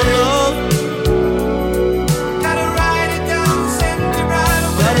your love. Gotta write it down, send it right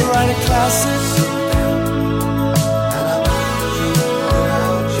away. Gotta write a classic.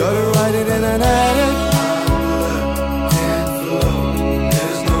 Gotta write it in an attic.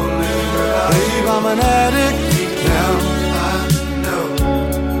 Babe, I'm an addict now.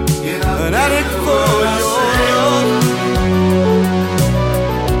 An addict for your love.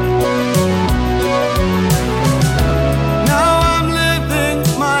 Now I'm living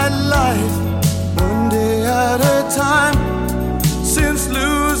my life one day at a time. Since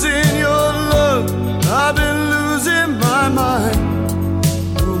losing your love, I've been losing my mind.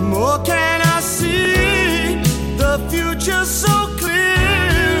 No more can I see the future so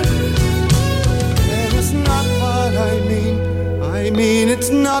clear. And it's not what I mean.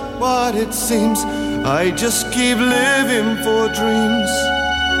 It's not what it seems. I just keep living for dreams.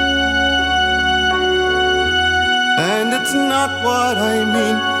 And it's not what I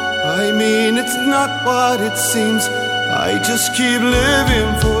mean. It's not what it seems. I just keep living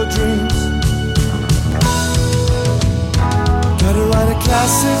for dreams. Gotta write a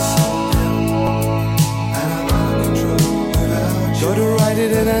classic. Gotta write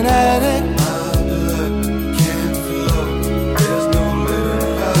it in an attic.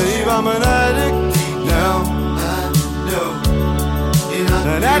 Babe, I'm an addict now.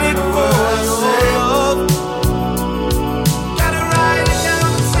 An addict for your love. Gotta write it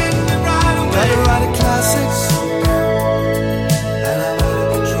down, send it right away. Gotta write a classic.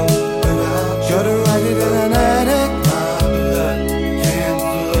 Gotta write it in an attic.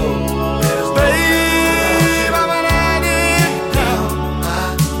 Babe, I'm an addict now.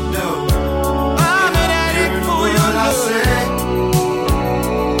 I'm an addict for your love.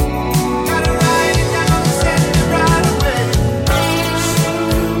 Gotta write it down, send it right away.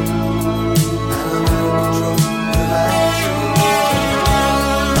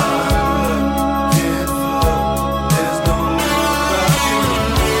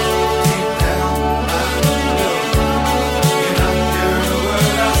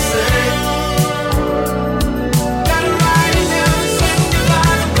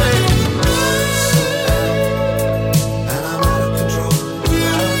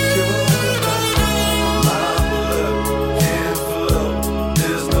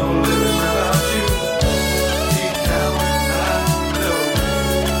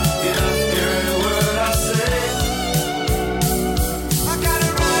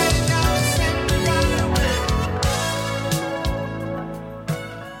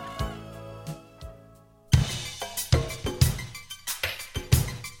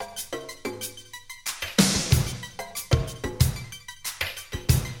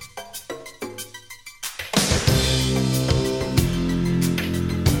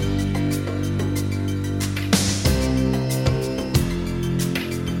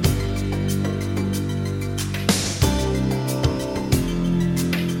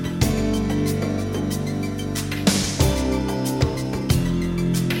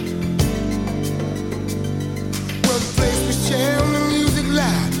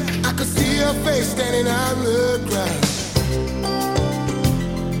 Standing on the ground,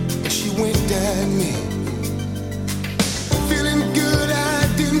 and she winked at me. Feeling good, I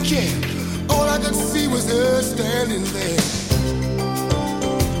didn't care. All I could see was her standing there.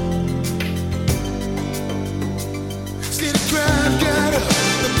 See, the crowd got up,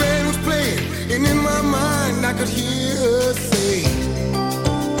 the band was playing, and in my mind I could hear her say,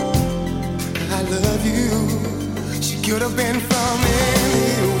 I love you. She could have been from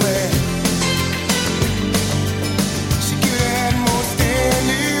anywhere.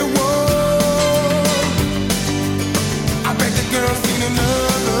 Girl seen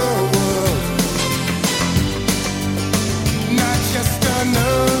another world, not just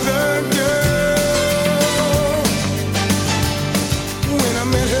another girl. When I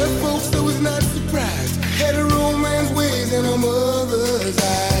met her folks, I was not surprised. Had a romance ways and a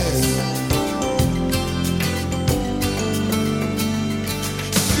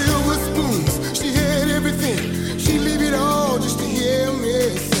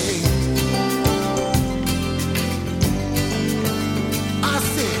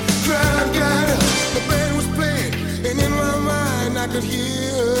could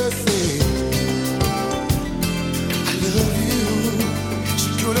hear her say, I love you. She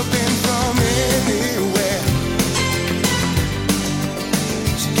could have been from anywhere.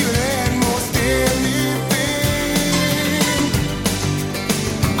 She could have had most anything.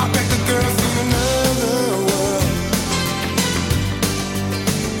 I bet the girl's in another world,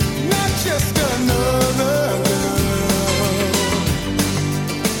 not just another girl.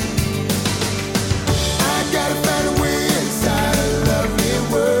 I gotta find a way inside a lovely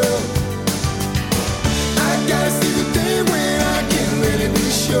world. I gotta see the day when I can really be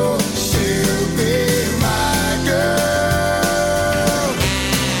sure she'll be my girl.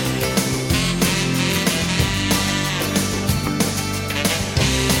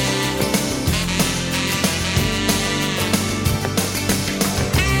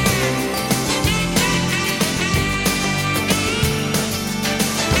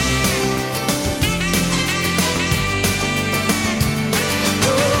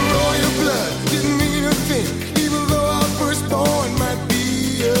 Royal blood didn't mean a thing, even though our firstborn might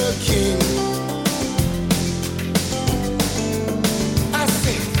be a king. I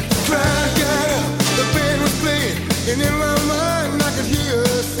said, the crowd got up, the band was playing, and in my mind I could hear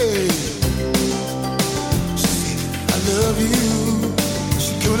her say, she said, I love you.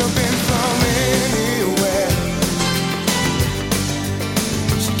 She could have been from anywhere.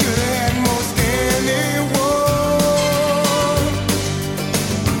 She could have had most anyone.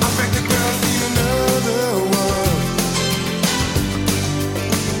 I bet the girl's seen another world,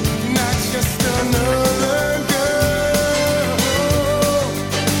 not just another girl.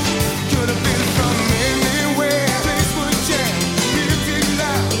 Could have been from anywhere. Place was jammed, music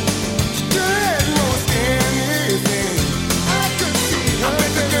loud. She could have had most anything. I could see her. I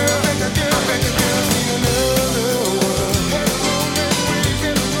bet the girl's seen another world. Had a moment ways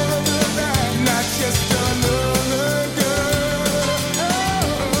in another life, not just another girl.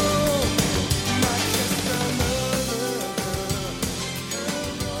 Not just another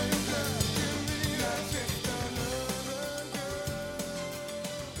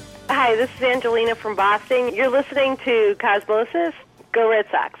Hi, this is Angelina from Boston. You're listening to Cosmosis. Go Red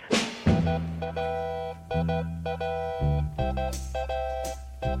Sox.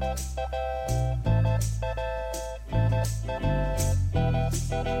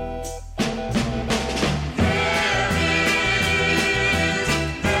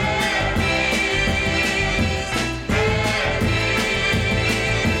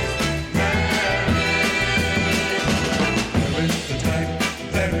 There is the time,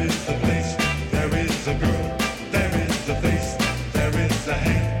 there is the place, there is a girl, there is the face, there is the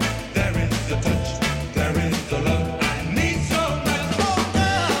hand, there is the touch, there is the love. I need so much more,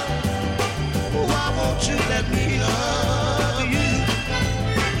 girl. Why won't you let me love you?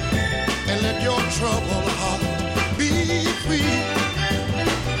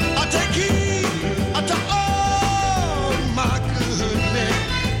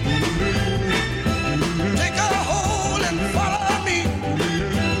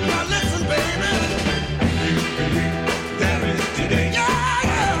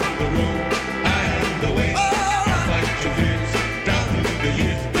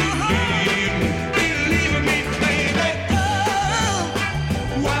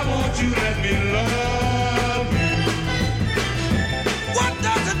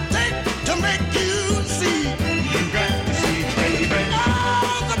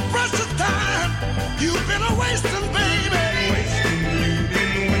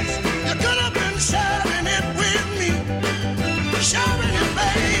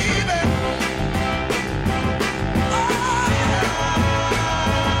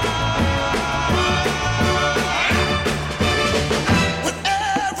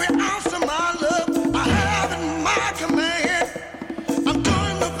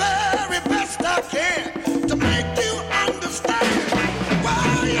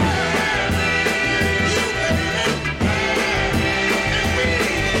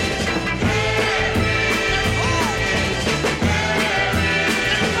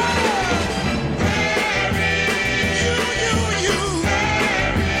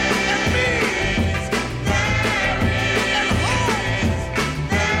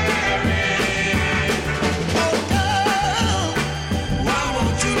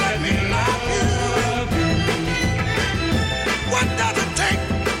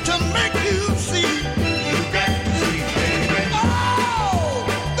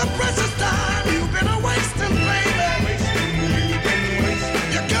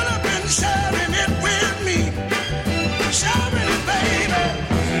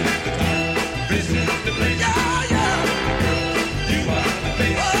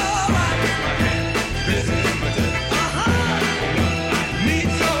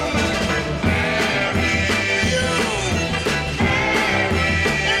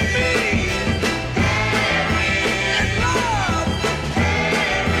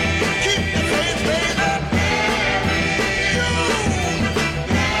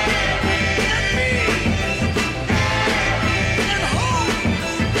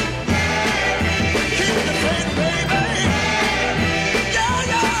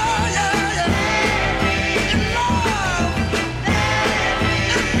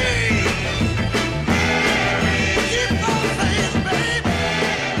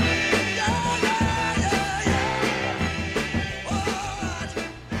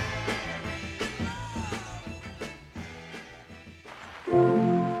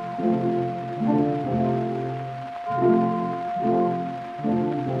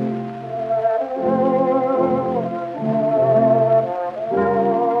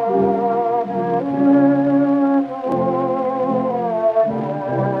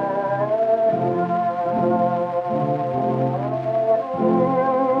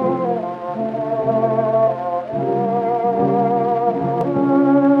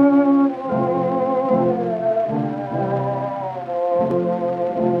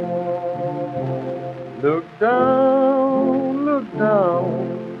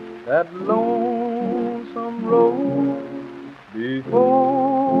 that lonesome road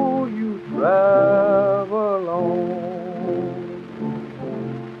before you travel on.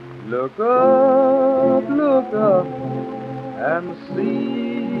 Look up and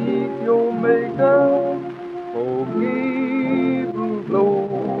seek your maker, for Gabriel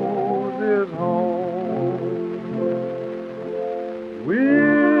blows his horn.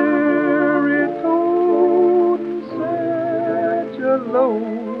 Weary toad and such a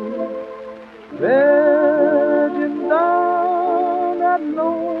load, begging down that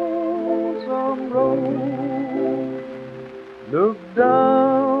lonesome road. Look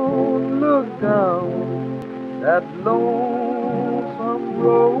down that lonesome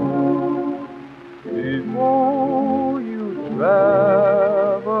road before you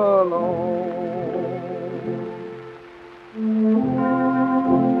travel on.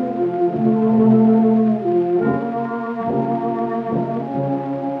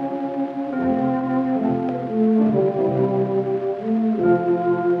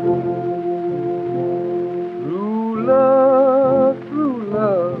 True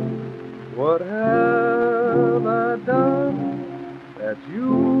love, what have I done that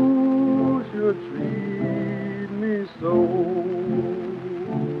you should treat me so?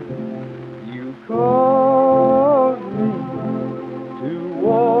 You caused me to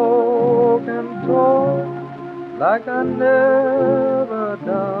walk and talk like I never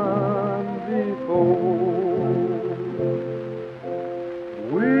done before.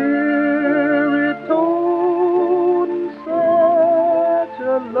 Weary toad and such a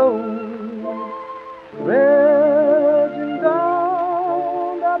load, dredging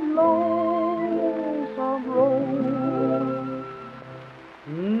down that lonesome road.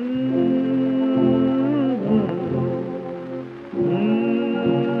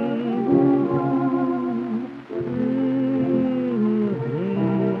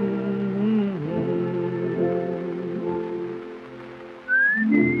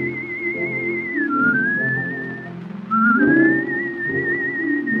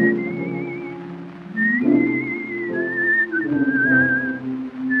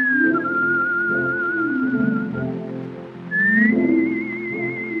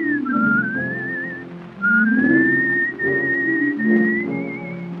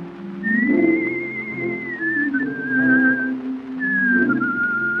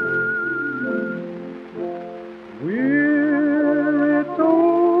 Weary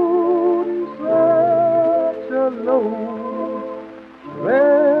toad and such a load,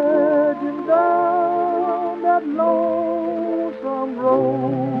 dredging down that lonesome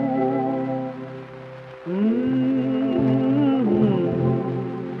road.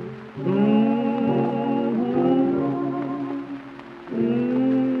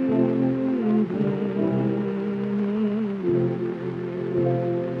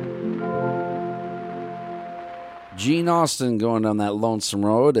 Gene Austin going down that lonesome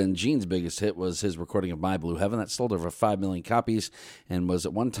road, and Gene's biggest hit was his recording of My Blue Heaven. That sold over 5 million copies and was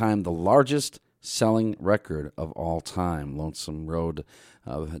at one time the largest selling record of all time. Lonesome Road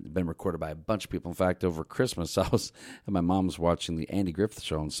had been recorded by a bunch of people. In fact, over Christmas, I was at my mom's watching the Andy Griffith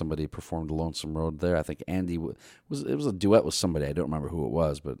Show, and somebody performed Lonesome Road there. I think Andy it was a duet with somebody. I don't remember who it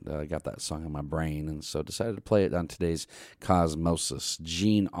was, but I got that song in my brain, and so decided to play it on today's Cosmosis.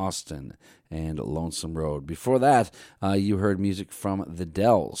 Gene Austin and Lonesome Road. Before that, you heard music from the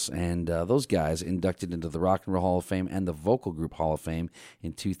Dells, and those guys inducted into the Rock and Roll Hall of Fame and the Vocal Group Hall of Fame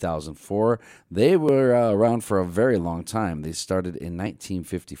in 2004. They were around for a very long time. They started in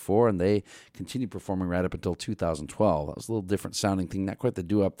 1954, and they continued performing right up until 2012. That was a little different sounding thing, not quite the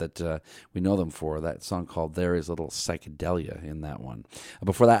doo-wop that we know them for. That song called There Is a Little Psychedelia in that one.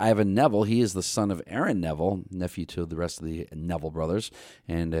 Before that, Ivan Neville. He is the son of Aaron Neville, nephew to the rest of the Neville brothers,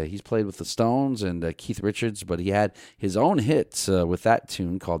 and he's played with the Stones and Keith Richards, but he had his own hit with that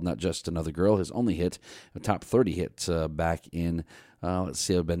tune called Not Just Another Girl, his only hit, a top 30 hit back in, let's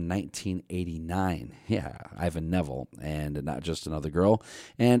see, it would have been 1989. Yeah, Ivan Neville and Not Just Another Girl.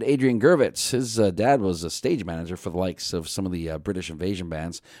 And Adrian Gervitz, his dad was a stage manager for the likes of some of the British invasion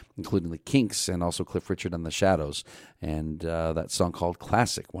bands, including the Kinks and also Cliff Richard and the Shadows. And that song called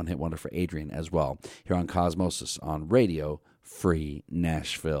Classic, one hit wonder for Adrian as well, here on Cosmosis on Radio Free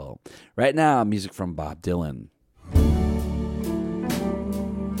Nashville. Right now, music from Bob Dylan.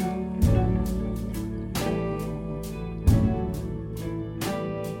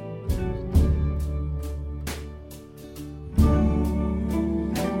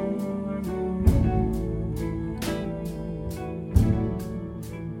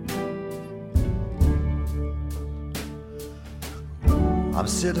 I'm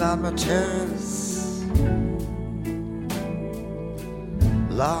sitting on my terrace,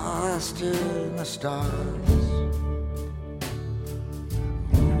 lost in the stars,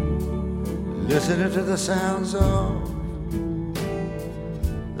 listening to the sounds of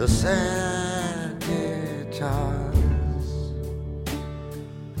the sad guitars.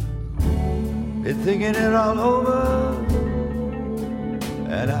 Been thinking it all over,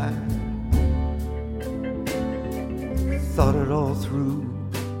 and I thought it all through.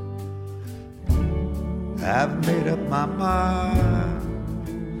 I've made up my mind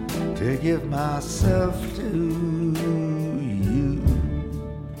to give myself to you.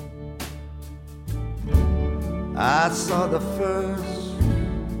 I saw the first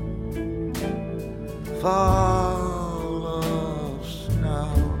fall of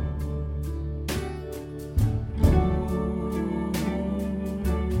snow.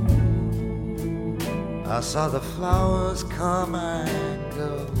 I saw the flowers come and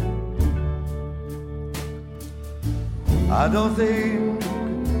go. I don't think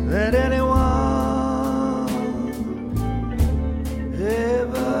that anyone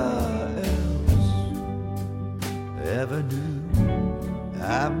ever knew.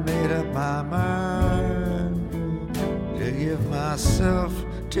 I made up my mind to give myself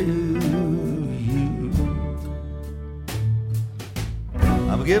to you.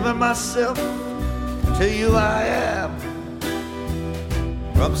 I'm giving myself to you, I am.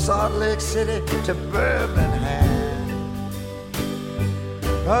 From Salt Lake City to Birmingham,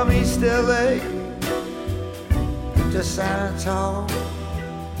 from East LA to San Antonio.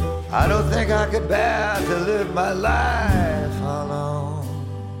 I don't think I could bear to live my life alone.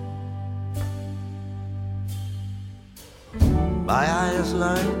 My eye is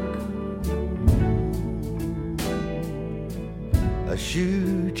like a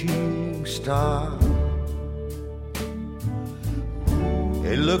shooting star.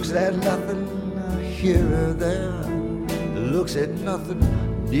 It looks at nothing here or there. It looks at nothing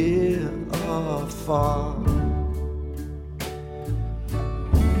near or far.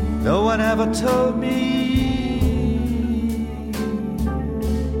 No one ever told me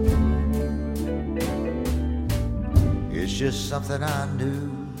it's just something I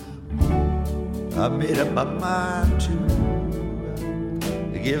knew. I made up my mind to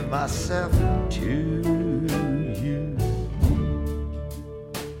give myself to you.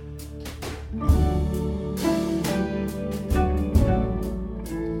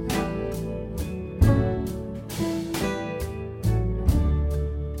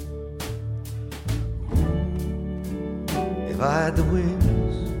 If I had the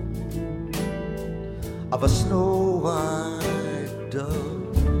wings of a snow white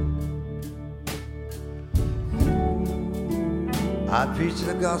dove, I'd preach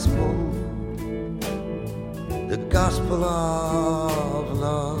the gospel of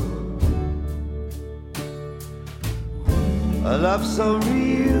love. A love so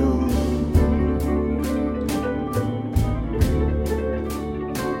real,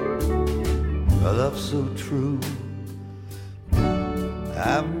 a love so true.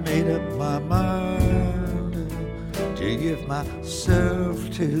 I've made up my mind to give myself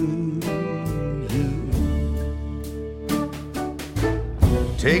to you.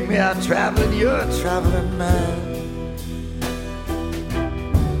 Take me out traveling, you're a traveling man.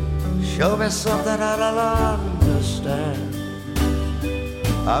 Show me something I don't understand.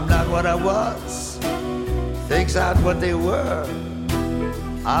 I'm not what I was, things aren't what they were.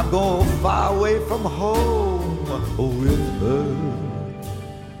 I'm going far away from home with her.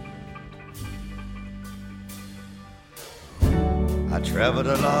 I traveled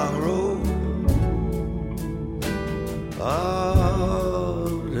a long road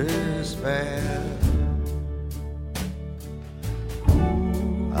of despair.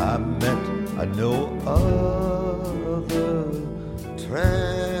 I met no other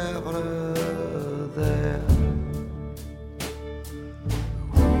traveler there.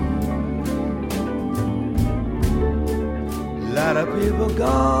 A lot of people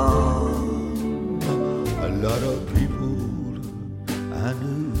gone, a lot of people I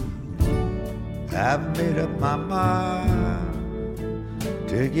knew. I've made up my mind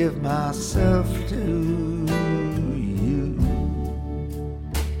to give myself to you.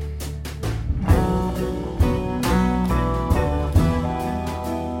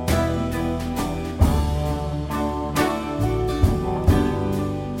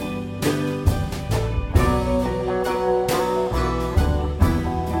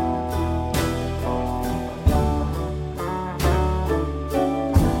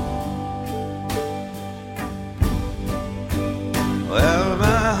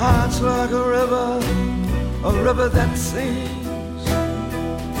 Like a river that sings.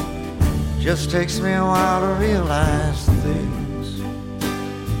 Just takes me a while to realize things.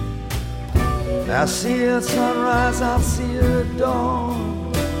 I'll see you at sunrise, I'll see you at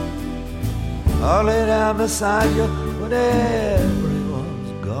dawn. I'll lay down beside you when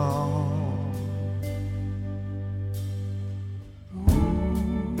everyone's gone.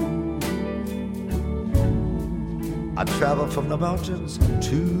 I travel from the mountains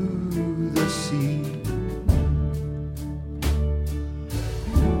to the sea.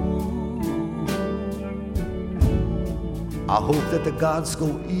 I hope that the gods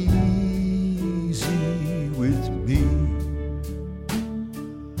go easy with me.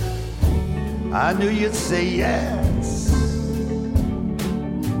 I knew you'd say yes.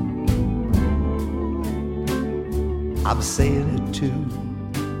 I'm saying it too.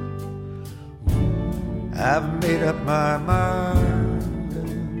 I've made up my mind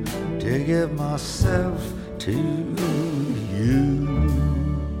to give myself to you.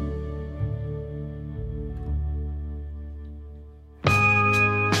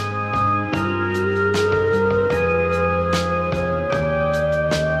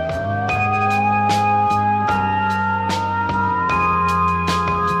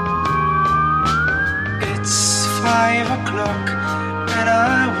 It's 5 o'clock and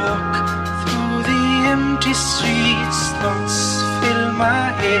I walk through the empty streets. Thoughts fill my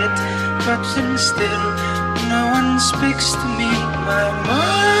head, but then still no one speaks to me. My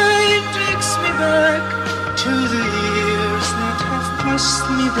mind takes me back to the years that have passed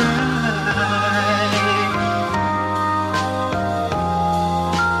me by.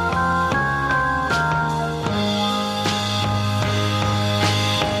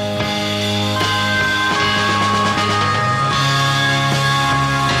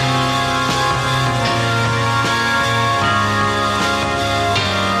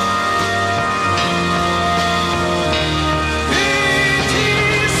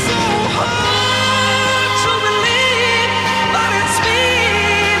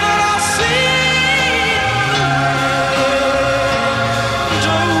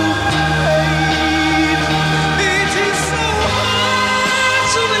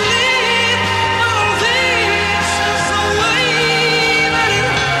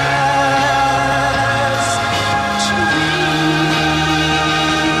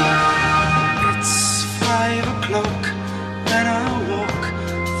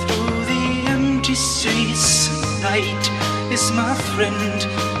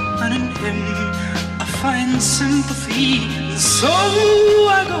 Sympathy, so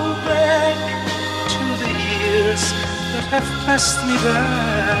I go back to the years that have passed me by.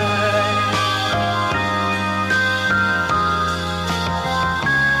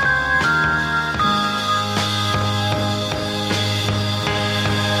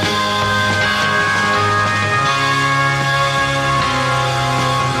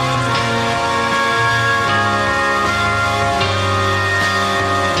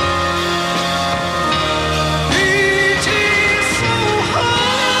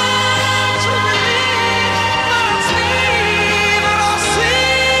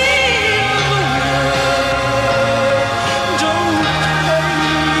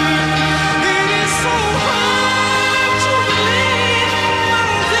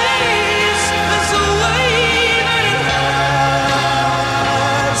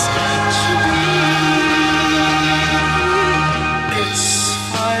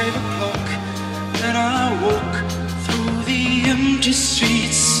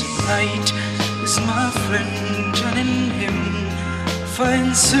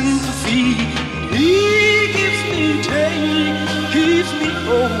 Sympathy, he gives me day, gives me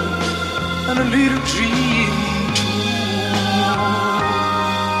hope, and a little dream too.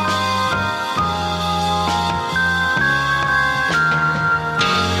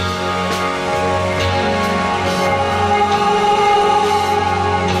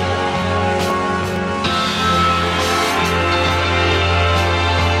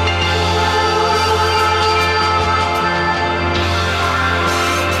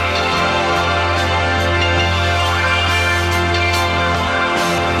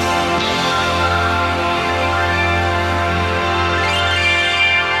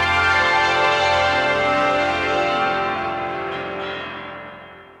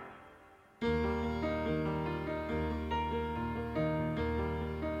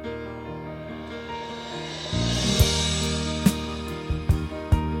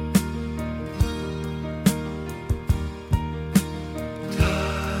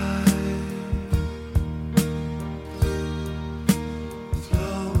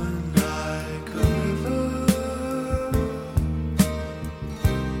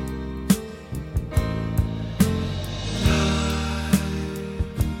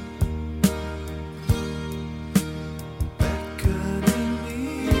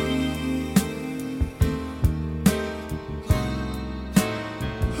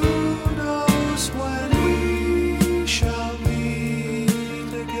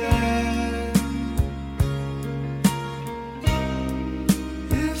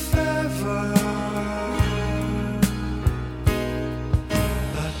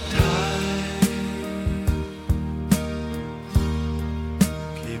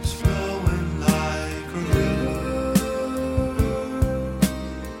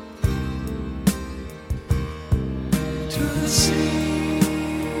 to the sea.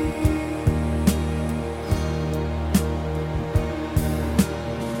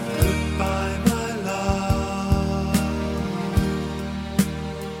 Goodbye, my love,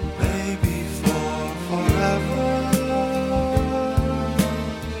 maybe for forever.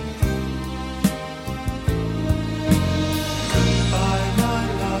 Goodbye, my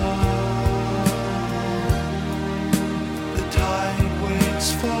love, the tide waits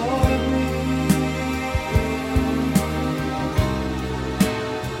for me.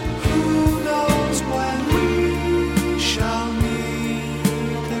 Who knows when we shall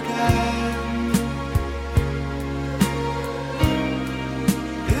meet again?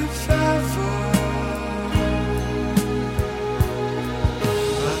 If ever,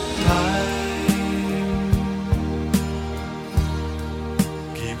 but time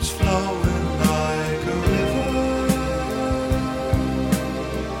keeps flowing like a river.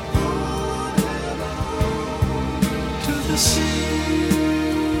 To the sea,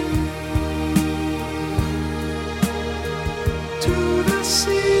 to the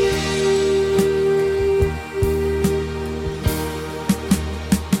sea,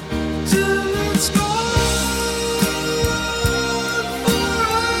 till it's gone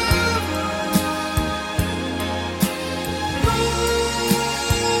forever.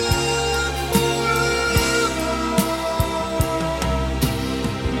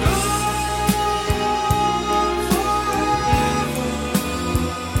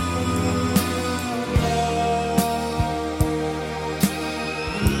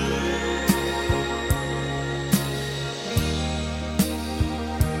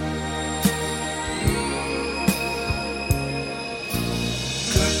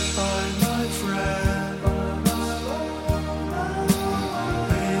 Goodbye, my friend,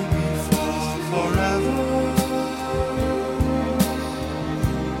 maybe for forever.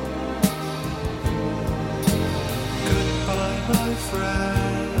 Goodbye, my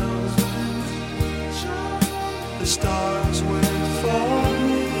friend, the stars wait for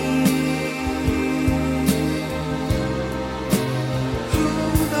me. Who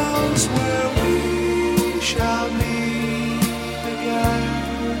knows where we shall meet again?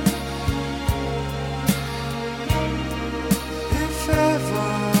 If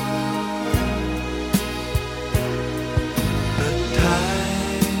ever, but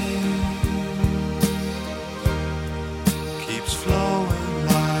time keeps flowing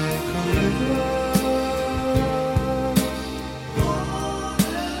like a river.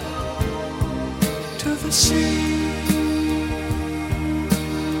 To the sea,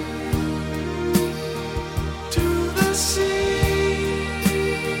 to the sea,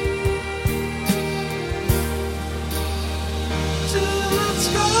 till it's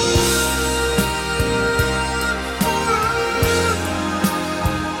gone forever.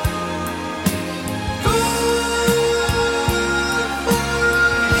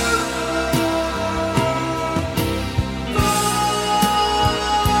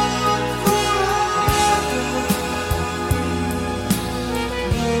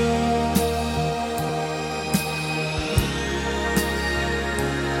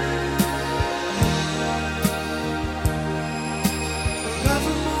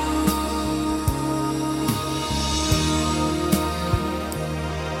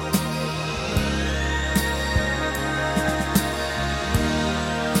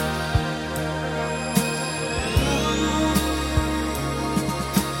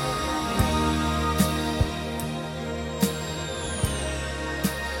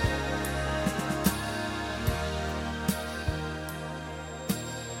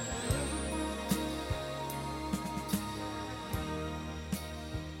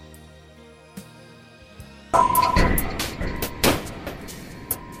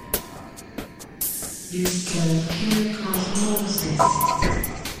 You can hear Cosmosis.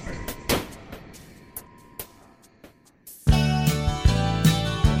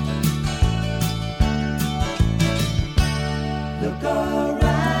 Look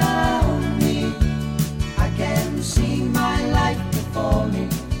around me, I can see my life before me,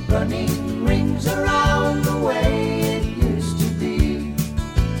 running rings around the way it used to be.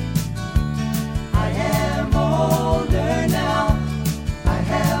 I am older now, I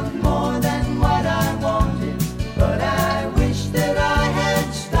have more than what I wanted, but I wish that I had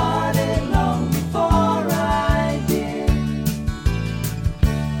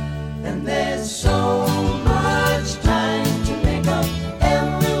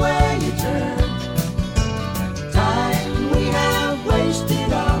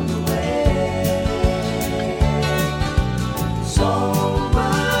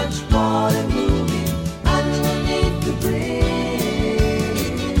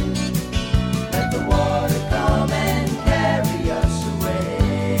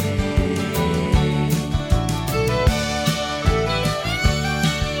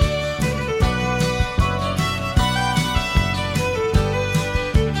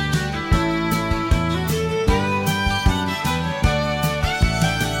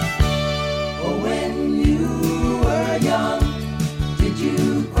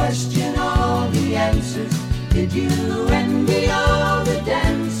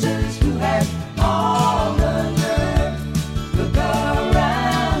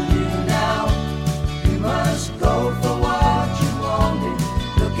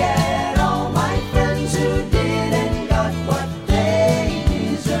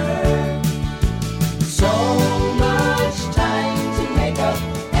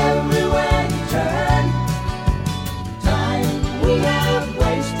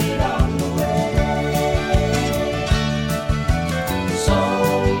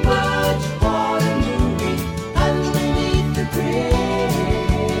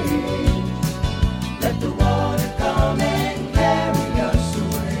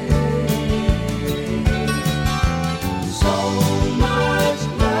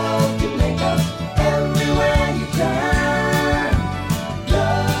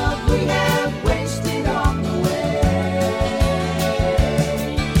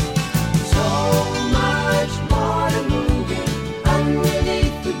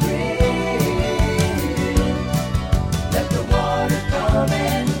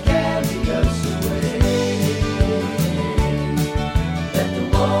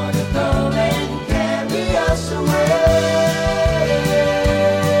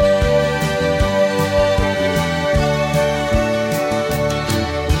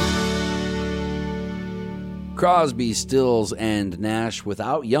Crosby, Stills, and Nash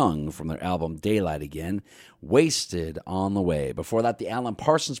without Young from their album Daylight Again. Wasted on the Way. Before that, the Alan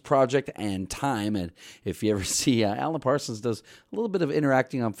Parsons Project and Time. And if you ever see, Alan Parsons does a little bit of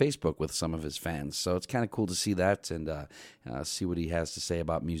interacting on Facebook with some of his fans. So it's kind of cool to see that and see what he has to say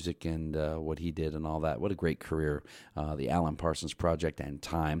about music and what he did and all that. What a great career, the Alan Parsons Project and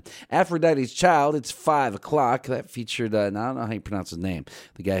Time. Aphrodite's Child, it's 5 o'clock. That featured, I don't know how you pronounce his name,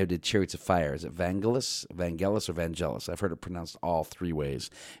 the guy who did Chariots of Fire. Is it Vangelis or Vangelis? I've heard it pronounced all three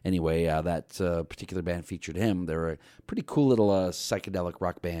ways. Anyway, that particular band featured him. They're a pretty cool little psychedelic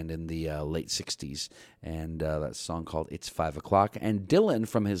rock band in the late 60s. And that song called It's 5 O'Clock. And Dylan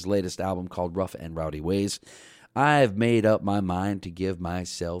from his latest album called Rough and Rowdy Ways. I've made up my mind to give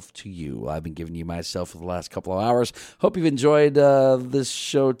myself to you. I've been giving you myself for the last couple of hours. Hope you've enjoyed this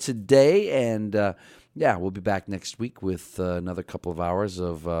show today. And yeah, we'll be back next week with another couple of hours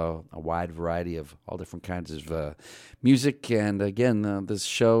of a wide variety of all different kinds of music. And again, this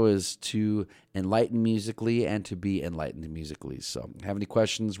show is to enlighten musically and to be enlightened musically. So if you have any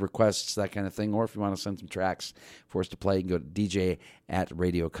questions, requests, that kind of thing, or if you want to send some tracks for us to play, you can go to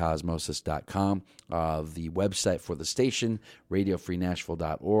dj@radiocosmosis.com. The website for the station,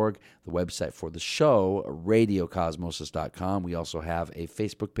 radiofreenashville.org. The website for the show, radiocosmosis.com. We also have a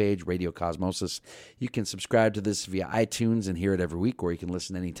Facebook page, Radio Cosmosis. You can subscribe to this via iTunes and hear it every week, or you can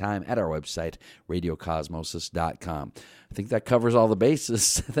listen anytime at our website, radiocosmosis.com. I think that covers all the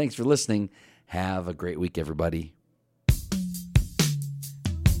bases. Thanks for listening. Have a great week, everybody.